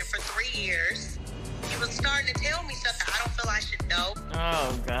assistant for 3 years. You was starting to tell me something I don't feel I should know.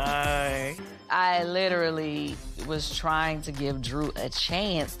 Oh, God. I literally was trying to give Drew a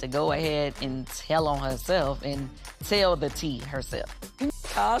chance to go ahead and tell on herself and tell the tea herself.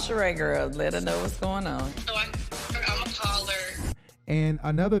 Call Sheree, girl. Let her know what's going on. So I'm going to call her. And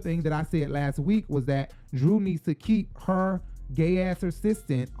another thing that I said last week was that Drew needs to keep her gay-ass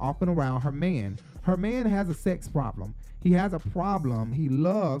assistant off and around her man. Her man has a sex problem. He has a problem. He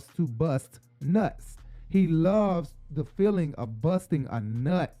loves to bust nuts. He loves the feeling of busting a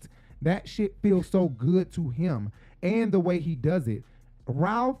nut. That shit feels so good to him. And the way he does it.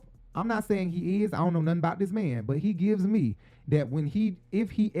 Ralph, I'm not saying he is. I don't know nothing about this man. But he gives me that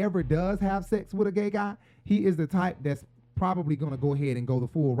if he ever does have sex with a gay guy, he is the type that's probably gonna go ahead and go the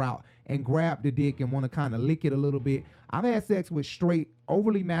full route and grab the dick and want to kind of lick it a little bit. I've had sex with straight,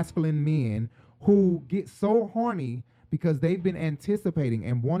 overly masculine men who get so horny because they've been anticipating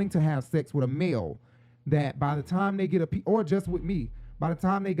and wanting to have sex with a male that by the time they get or just with me, by the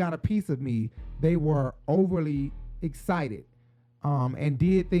time they got a piece of me, they were overly excited and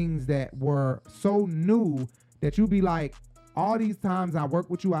did things that were so new that you'd be like, all these times I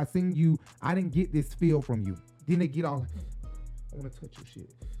worked with you, I seen you, I didn't get this feel from you. Then they get all, I want to touch your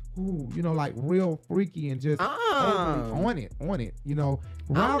shit. Ooh, you know, like real freaky and just on it. You know,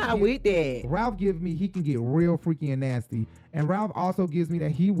 Ralph, I'm not with that. Ralph gives me, he can get real freaky and nasty. And Ralph also gives me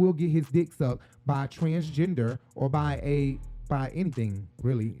that he will get his dick sucked by a transgender or by anything,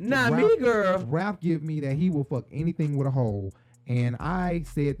 really. Not me, girl. Ralph give me that he will fuck anything with a hole. And I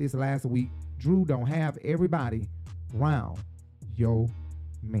said this last week, Drew, don't have everybody round yo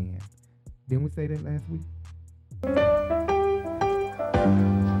man. Didn't we say that last week? I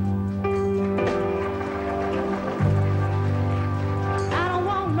don't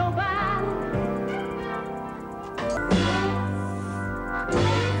want nobody.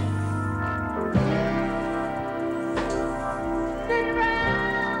 Sitting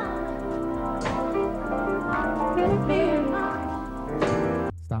around.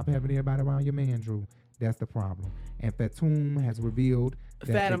 Stop having everybody around your man, Drew. That's the problem. And Fatum has revealed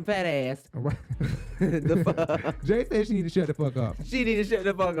that fat ass. The fuck. Jay said she need to shut the fuck up. She need to shut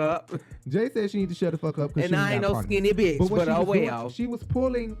the fuck up. Jay said she need to shut the fuck up. And I ain't no skinny bitch, but oh well. She was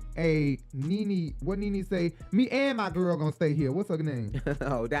pulling a Nene. What Nene say? Me and my girl gonna stay here. What's her name?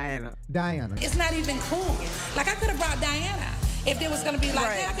 Oh, Diana. Diana. It's not even cool. Like, I could have brought Diana. If there was going to be like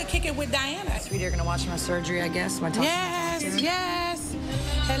that, I could kick it with Diana. Sweetie, you're going to watch my surgery, I guess? Yes.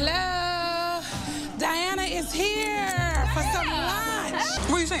 Hello. Diana is here for some lunch.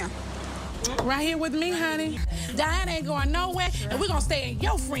 What are you saying? Right here with me, honey. Diana ain't going nowhere, and we're going to stay in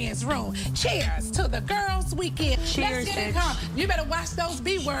your friend's room. Cheers to the girls' weekend. Cheers, Let's get it on. You better watch those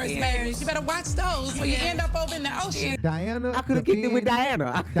B words, baby. You better watch those or you end up over in the ocean. Diana. I could have kicked it with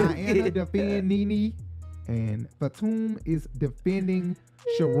Diana. Diana defend Nene. And Fatum is defending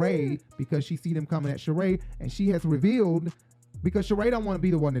Sheree because she see them coming at Sheree, and she has revealed because Sheree don't want to be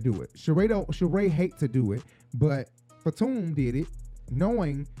the one to do it. Sheree hate to do it, but Fatum did it,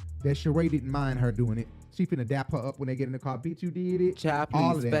 knowing that Sheree didn't mind her doing it. She finna dap her up when they get in the car. Bitch, you did it. Child,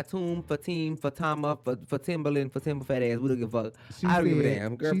 all please. of that. Fatum, Fatim, Fatama, for Timberland, for Timber Fat Ass. We don't give a fuck. She I don't said, give a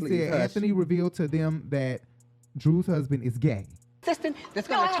damn. Girl, she please, said hush. Anthony revealed to them that Drew's husband is gay. Assistant that's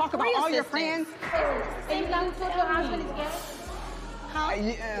going to talk about all your friends. And you told your husband is gay?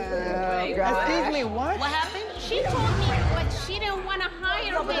 Excuse me, what? What happened? She told me, but she didn't want to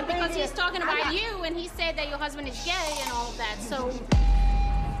hire him because he's talking about you, and he said that your husband is gay and all of that. So,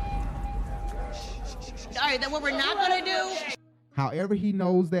 All right, then what we're not going to do. However, he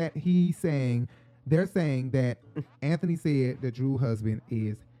knows that they're saying that Anthony said that Drew's husband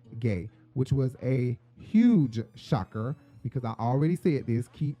is gay, which was a huge shocker because I already said this.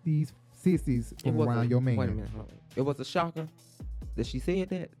 Keep these sissies from around your man. Wait a minute. It was a shocker that she said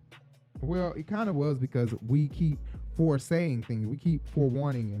that? Well, it kind of was because we keep saying things. We keep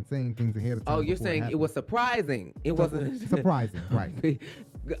forewarning and saying things ahead of time. Oh, you're saying it was surprising. It wasn't surprising, right?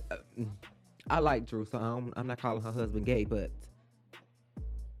 I like Drew, so I'm not calling her husband gay, but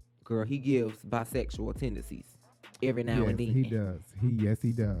girl, he gives bisexual tendencies every now and then. He does. Yes,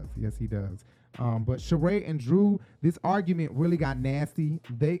 he does. But Sheree and Drew, this argument really got nasty.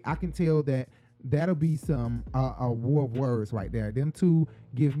 I can tell that'll be some a war of words right there. Them two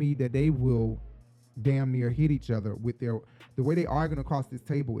give me that they will damn near hit each other with the way they arguing across this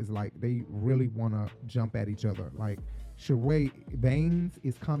table is like they really want to jump at each other. Like Sheree veins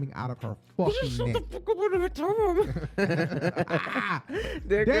is coming out of her fucking neck.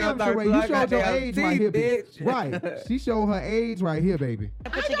 Damn, Sheree, you showed your age right here, bitch. Right, she showed her age right here, baby.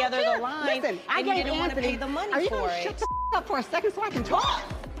 Put together the line. Listen, I and you gave didn't want to Anthony. pay the money Are you for gonna it. shut the up for a second so I can talk?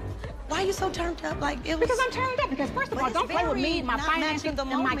 Why are you so turned up? Like it was. Because I'm turned up. Because first of all, But don't it's play with me, very my not finances, matching the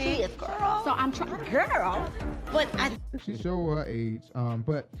and my moment, kids. girl. So I'm trying, girl. But She showed her age.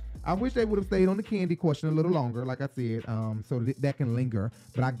 But I wish they would have stayed on the candy question a little longer, like I said, so that can linger.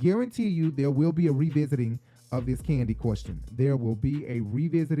 But I guarantee you there will be a revisiting of this candy question. There will be a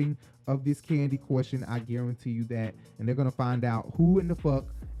revisiting of this candy question. I guarantee you that. And they're going to find out who in the fuck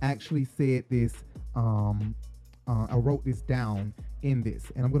actually said this, I wrote this down in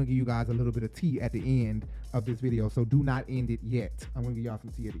this. And I'm going to give you guys a little bit of tea at the end of this video. So do not end it yet. I'm going to give y'all some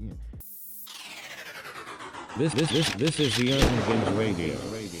tea at the end. This is the Unhinged Radio.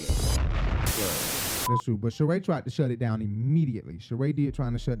 That's true. But Sheree tried to shut it down immediately. Sheree did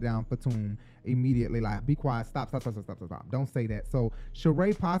trying to shut down Fatum immediately. Like, be quiet. Stop. Don't say that. So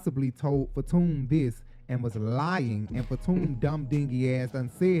Sheree possibly told Fatum this and was lying, and Fatum dumb dingy ass done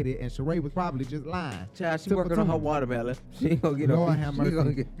said it, and Sheree was probably just lying. Child, she working on her watermelon. She ain't gonna get Lord a have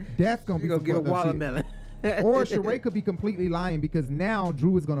mercy. That's gonna be some get a fucked up shit. watermelon. Or Sheree could be completely lying because now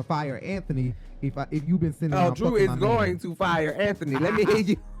Drew is gonna fire Anthony if you've been sending. Oh, Drew is going to fire Anthony. Let me hear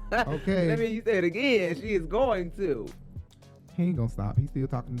you. Okay. Let me hear you say it again. She is going to. He ain't gonna stop. He's still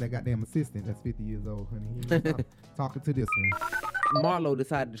talking to that goddamn assistant that's 50 years old, honey. He ain't stop talking to this one. Marlo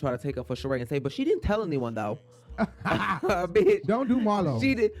decided to try to take up for Sheree and say, but she didn't tell anyone though. Bitch. Don't do Marlo.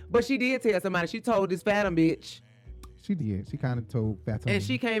 She did, but she did tell somebody. She told this Fathom bitch. She did. She kind of told Fathom. And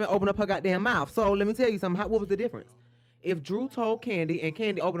she came and opened up her goddamn mouth. So let me tell you something. What was the difference? If Drew told Candy and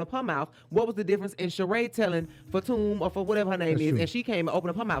Candy opened up her mouth, what was the difference in Sheree telling Fatum or for whatever her name That's is, true. and she came and opened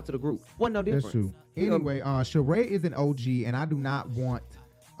up her mouth to the group? Wasn't no difference. That's true. Anyway, Sheree is an OG, and I do not want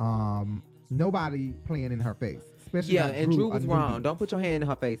nobody playing in her face. Especially Yeah, not and Drew a was newbie. wrong. Don't put your hand in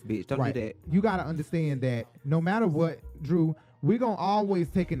her face, bitch. Don't do that. You got to understand that no matter what, Drew, we're going to always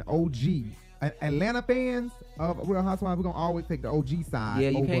take an OG. Atlanta fans of Real Housewives, we're going to always take the OG side. Yeah,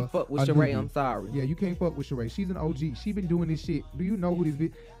 you over can't fuck with a Sheree. newbie. I'm sorry. Yeah, you can't fuck with Sheree. She's an OG. She been doing this shit. Do you know who this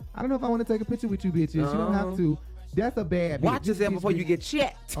bitch? I don't know if I want to take a picture with you bitches. You don't have to. That's a bad bitch. Watch yourself before you get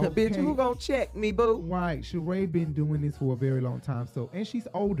checked. Bitch, who gonna check me, boo? Right. Sheree been doing this for a very long time. So, and she's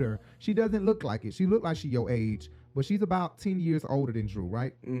older. She doesn't look like it. She look like she your age. But she's about 10 years older than Drew,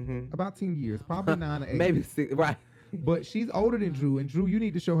 right? Mm-hmm. About 10 years. Probably 9 or 8. Maybe 6, right. But she's older than Drew, and Drew, you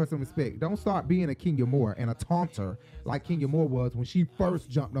need to show her some respect. Don't start being a Kenya Moore and a taunter like Kenya Moore was when she first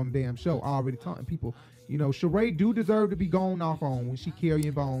jumped on the damn show, already taunting people. You know, Sheree do deserve to be gone off on when she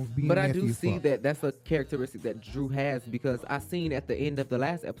carrying bones, being But I messy do as see fuck. that that's a characteristic that Drew has, because I seen at the end of the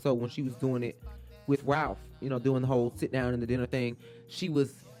last episode when she was doing it with Ralph, you know, doing the whole sit down and the dinner thing, she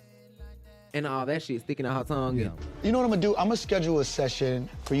was, and all that shit sticking out her tongue. Yeah. You know what I'm gonna do? I'm gonna schedule a session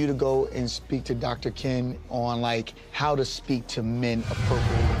for you to go and speak to Dr. Ken on like how to speak to men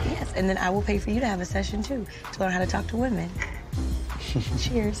appropriately. Yes, and then I will pay for you to have a session too, to learn how to talk to women.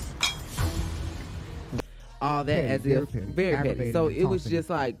 Cheers. All that as if very petty. Aggravating So and it was taunting. just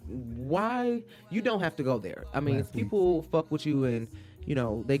like, why? You don't have to go there. I mean, Last week. people fuck with you and, you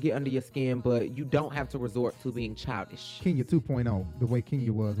know, they get under your skin, but you don't have to resort to being childish. Kenya 2.0, the way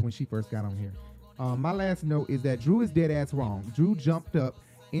Kenya was when she first got on here. My last note is that Drew is dead ass wrong. Drew jumped up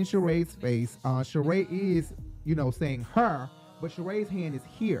in Sheree's face. Sheree is, you know, saying her, but Sheree's hand is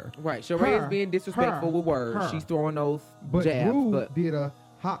here. Right. Sheree is being disrespectful with words. She's throwing those jabs. Drew But did a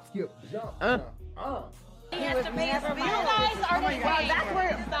hop, skip, jump. He has to pay for my You guys are the same. That's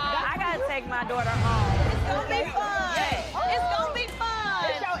where I gotta take my daughter home. It's gonna be fun. It's gonna be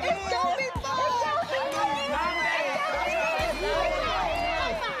fun. It's gonna be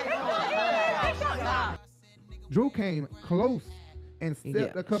Drew came close and stepped Yeah,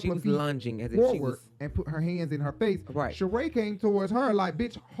 a couple she of was feet lunging as if she forward was- and put her hands in her face. Right. Sheree came towards her like,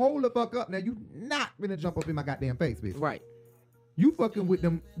 bitch, hold the fuck up. Now you not gonna jump up in my goddamn face, bitch. Right. You fucking with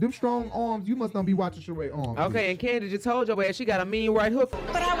them strong arms. You must not be watching Sheree arms. Okay, and Candy just told your ass she got a mean right hook.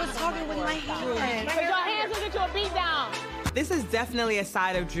 But I was talking with my hands. Put your hands into a beat down. This is definitely a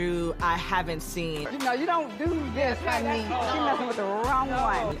side of Drew I haven't seen. You know, you don't do this, honey. You're messing with the wrong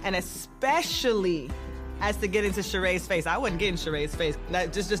one. And especially as to get into Sheree's face. I wouldn't get in Sheree's face.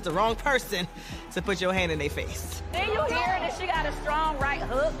 That's just the wrong person to put your hand in their face. Then you hear that she got a strong right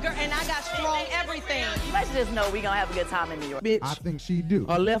hook. Girl, and I got strong everything. Let's just know we gonna have a good time in New York. Bitch. I think she do.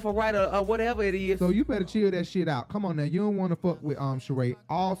 Or left or right or whatever it is. So you better chill that shit out. Come on now. You don't want to fuck with Sheree.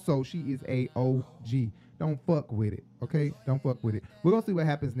 Also, she is a OG. Don't fuck with it. Okay? Don't fuck with it. We're gonna see what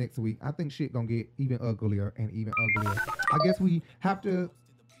happens next week. I think shit gonna get even uglier and even uglier. I guess we have to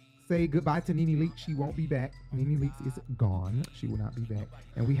say goodbye to Nene Leakes. She won't be back. Nene Leakes is gone. She will not be back.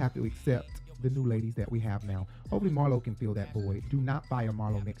 And we have to accept the new ladies that we have now. Hopefully Marlo can fill that void. Do not fire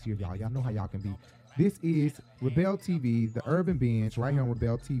Marlo next year, y'all. Y'all know how y'all can be. This is Rebel TV, the Urban Binge, right here on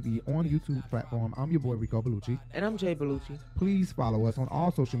Rebel TV on the YouTube platform. I'm your boy Rico Bellucci. And I'm Jay Bellucci. Please follow us on all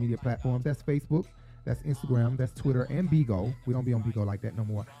social media platforms. That's Facebook, that's Instagram, that's Twitter, and Bigo. We don't be on Bigo like that no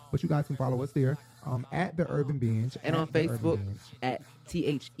more. But you guys can follow us there at The Urban Binge. And on The Urban Facebook Binge. at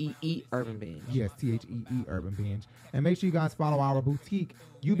THEE Urban Binge. Yes, THEE Urban Binge. And make sure you guys follow our boutique,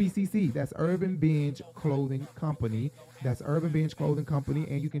 UBCC. That's Urban Binge Clothing Company. That's Urban Binge Clothing Company.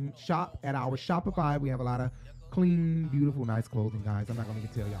 And you can shop at our Shopify. We have a lot of clean, beautiful, nice clothing, guys. I'm not going to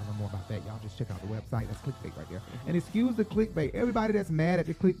even tell y'all no more about that. Y'all just check out the website. That's clickbait right there. And excuse the clickbait. Everybody that's mad at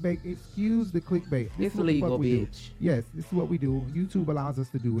the clickbait, excuse the clickbait. It's legal, bitch. Yes, this is what we do. YouTube allows us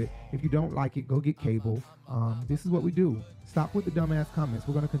to do it. If you don't like it, go get cable. This is what we do. Stop with the dumbass comments.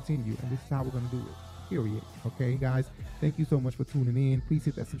 We're going to continue, and this is how we're going to do it. Period. Okay, guys. Thank you so much for tuning in. Please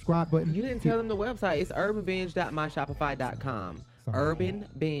hit that subscribe button. You didn't tell them the website. It's urbanbinge.myshopify.com.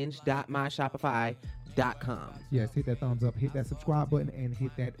 urbanbinge.myshopify.com. Yes, hit that thumbs up, hit that subscribe button, and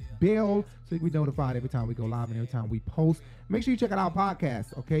hit that bell so you can be notified every time we go live and every time we post. Make sure you check out our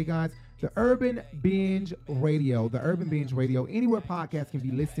podcast, okay, guys? The Urban Binge Radio. The Urban Binge Radio. Anywhere podcasts can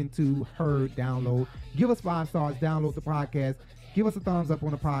be listened to, heard, download. Give us 5 stars. Download the podcast. Give us a thumbs up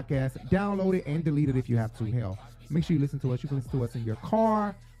on the podcast. Download it and delete it if you have to. Hell, make sure you listen to us. You can listen to us in your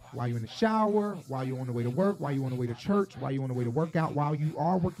car, while you're in the shower, while you're on the way to work, while you're on the way to church, while you're on the way to work out, while you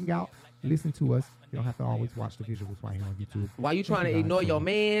are working out. Listen to us. You don't have to always watch the visuals right here on YouTube. While you trying to ignore your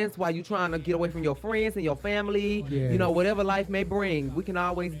mans, while you trying to get away from your friends and your family, Yes. you know, whatever life may bring, we can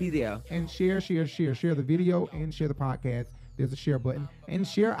always be there. And share the video and share the podcast. There's a share button. And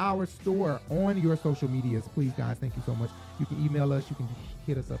share our store on your social medias. Please, guys, thank you so much. You can email us. You can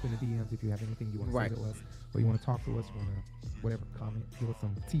hit us up in the DMs if you have anything you want to say to us. Or you want to talk to us. You want to, whatever, comment. Give us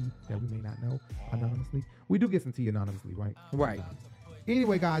some tea that we may not know anonymously. We do get some tea anonymously, right? Right.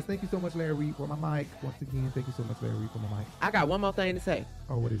 Anyway, guys, thank you so much, Larry Reed, for my mic. Once again, thank you so much, Larry Reed, for my mic. I got one more thing to say.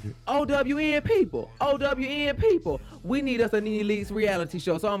 Oh, what is it? OWN people. We need us a Elite's reality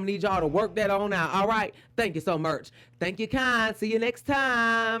show, so I'm going to need y'all to work that on out. All right? Thank you so much. Thank you, kind. See you next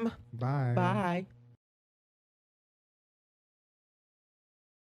time. Bye. Bye.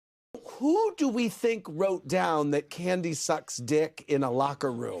 Who do we think wrote down that Candy sucks dick in a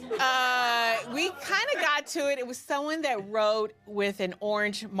locker room? We kind of got to it. It was someone that wrote with an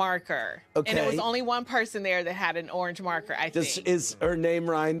orange marker. Okay. And it was only one person there that had an orange marker, I think. Is her name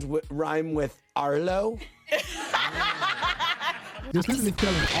rhyme with Arlo? This person is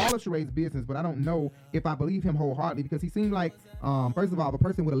telling all of Sheree's business, but I don't know if I believe him wholeheartedly because he seemed like, first of all, a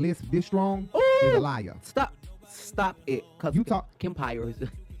person with a lisp this strong is a liar. Stop it. Cause you talk Kim Pyre.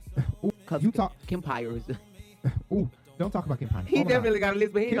 You talk Kim Pyre. Ooh, don't talk about Kim Pyre. He definitely got a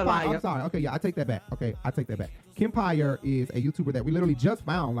list, but he ain't a liar. I'm sorry. Okay, yeah, I take that back. Kim Pyre is a YouTuber that we literally just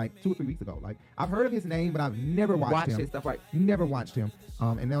found like 2 or 3 weeks ago. Like, I've heard of his name, but I've never watched him. His stuff, right? Never watched him.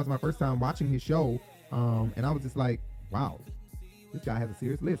 And that was my first time watching his show. And I was just like, wow, this guy has a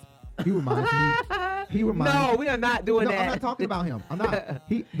serious lisp. He reminds me. No, we are not doing that. I'm not talking about him. I'm not.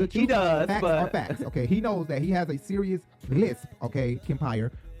 He does, facts but are facts. Okay, he knows that he has a serious lisp. Okay, Kim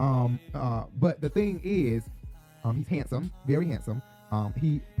Pyre. But the thing is, he's handsome, very handsome.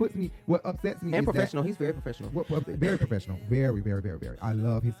 He puts me. What upsets me and is professional. That, he's very professional. Very professional. Very, very, very, very. I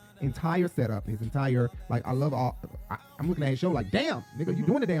love his entire setup. His entire I love all. I'm looking at his show like, damn, nigga, you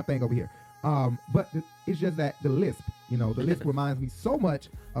doing the damn thing over here. But it's just that the lisp, the lisp reminds me so much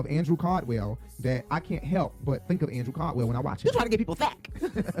of Andrew Cardwell that I can't help but think of Andrew Cardwell when I watch him. You're trying to get people back.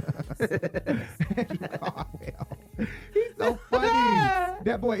 Andrew Cardwell. He's so funny.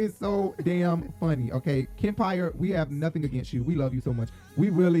 That boy is so damn funny. Okay, Kim Pyre, we have nothing against you. We love you so much. We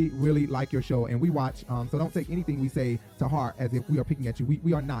really, really like your show, and we watch. So don't take anything we say to heart as if we are picking at you.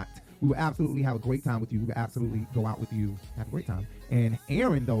 We are not. We will absolutely have a great time with you. We will absolutely go out with you, have a great time. And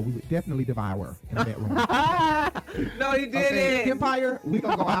Aaron, though, we would definitely devour in that room. No, he didn't. Okay, Kim Pyre, we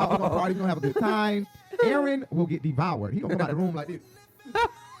gonna go out, we gonna party, we gonna have a good time. Aaron will get devoured. He gonna come out of the room like this. God,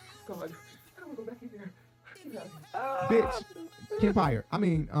 I don't wanna go back in there. Bitch, Kim Pyre. I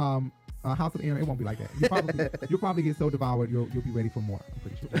mean, House of Aaron, it won't be like that. You'll probably get so devoured, you'll be ready for more. I'm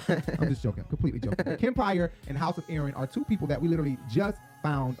pretty sure. I'm just joking, completely joking. Kim Pyre and House of Aaron are 2 people that we literally just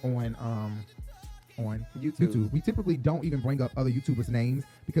found on YouTube. We typically don't even bring up other YouTubers' names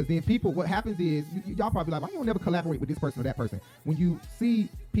because then what happens is, y'all probably like, why you don't never collaborate with this person or that person? When you see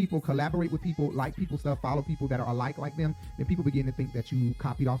people collaborate with people, like people stuff, follow people that are alike like them, then people begin to think that you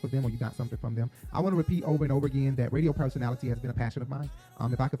copied off of them or you got something from them. I want to repeat over and over again that radio personality has been a passion of mine.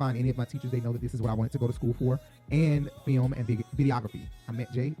 If I could find any of my teachers, they know that this is what I wanted to go to school for, and film and videography. I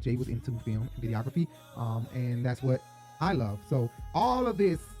met Jay. Jay was into film and videography, and that's what I love. So all of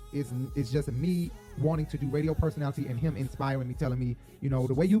this is just me wanting to do radio personality and him inspiring me, telling me,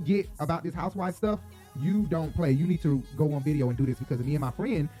 the way you get about this Housewives stuff, you don't play. You need to go on video and do this, because me and my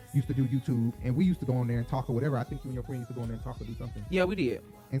friend used to do YouTube and we used to go on there and talk or whatever. I think you and your friend used to go on there and talk or do something. Yeah, we did.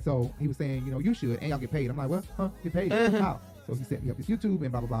 And so he was saying, you should, and y'all get paid. I'm like, what? Huh? Get paid? How? So he set me up this YouTube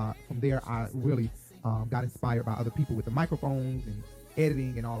and blah, blah, blah. From there, I really got inspired by other people with the microphones and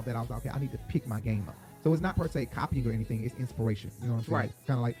editing and all of that. I was like, okay, I need to pick my game up. So it's not per se copying or anything. It's inspiration. You know what I'm saying? Right.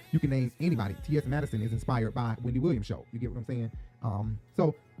 Kind of like you can name anybody. T.S. Madison is inspired by Wendy Williams' show. You get what I'm saying?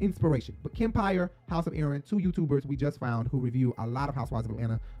 So inspiration. But Kempire, House of Aaron, 2 YouTubers we just found who review a lot of Housewives of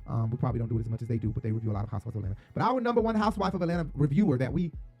Atlanta. We probably don't do it as much as they do, but they review a lot of Housewives of Atlanta. But our number 1 Housewife of Atlanta reviewer that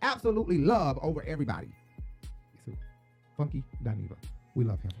we absolutely love over everybody is Funky Dineva. We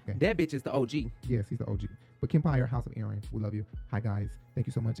love him. Okay. That bitch is the OG. Yes, he's the OG. But Kempire, House of Aaron, we love you. Hi guys. Thank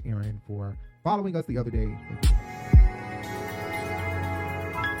you so much, Aaron, for following us the other day. Thank you.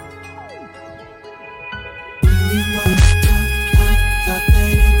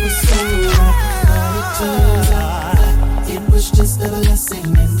 It was just a blessing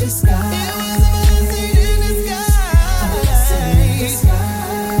in disguise. A blessing in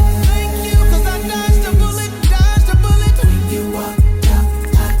disguise. Thank you, 'cause I dodged a bullet. When you walked out,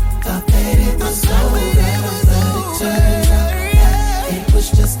 I thought that it was over, but it turns out that it was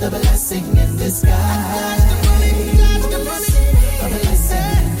just a blessing in disguise. A blessing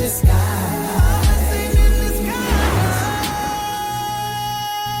in disguise.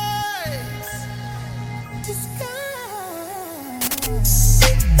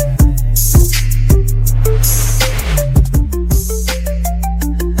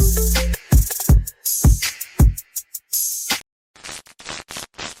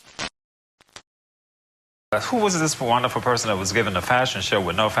 Who was this wonderful person that was given a fashion show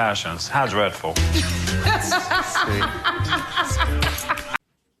with no fashions? How dreadful.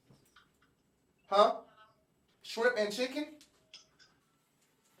 Huh? Shrimp and chicken?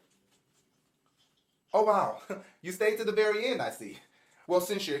 Oh, wow. You stayed to the very end, I see. Well,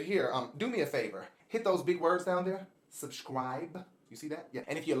 since you're here, do me a favor. Hit those big words down there. Subscribe. You see that? Yeah.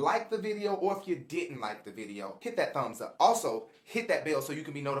 And if you liked the video or if you didn't like the video, hit that thumbs up. Also, hit that bell so you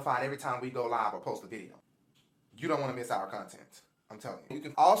can be notified every time we go live or post a video. You don't want to miss our content. I'm telling you. You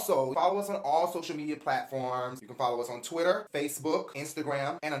can also follow us on all social media platforms. You can follow us on Twitter, Facebook,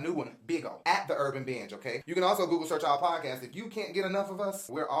 Instagram, and a new one, Big O, at The Urban Binge, okay? You can also Google search our podcast. If you can't get enough of us,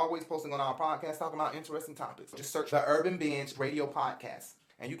 we're always posting on our podcast talking about interesting topics. Just search The Urban Binge Radio Podcast.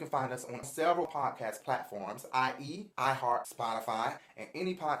 And you can find us on several podcast platforms, i.e., iHeart, Spotify, and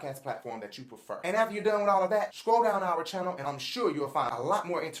any podcast platform that you prefer. And after you're done with all of that, scroll down our channel, and I'm sure you'll find a lot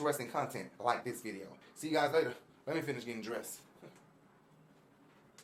more interesting content like this video. See you guys later. Let me finish getting dressed.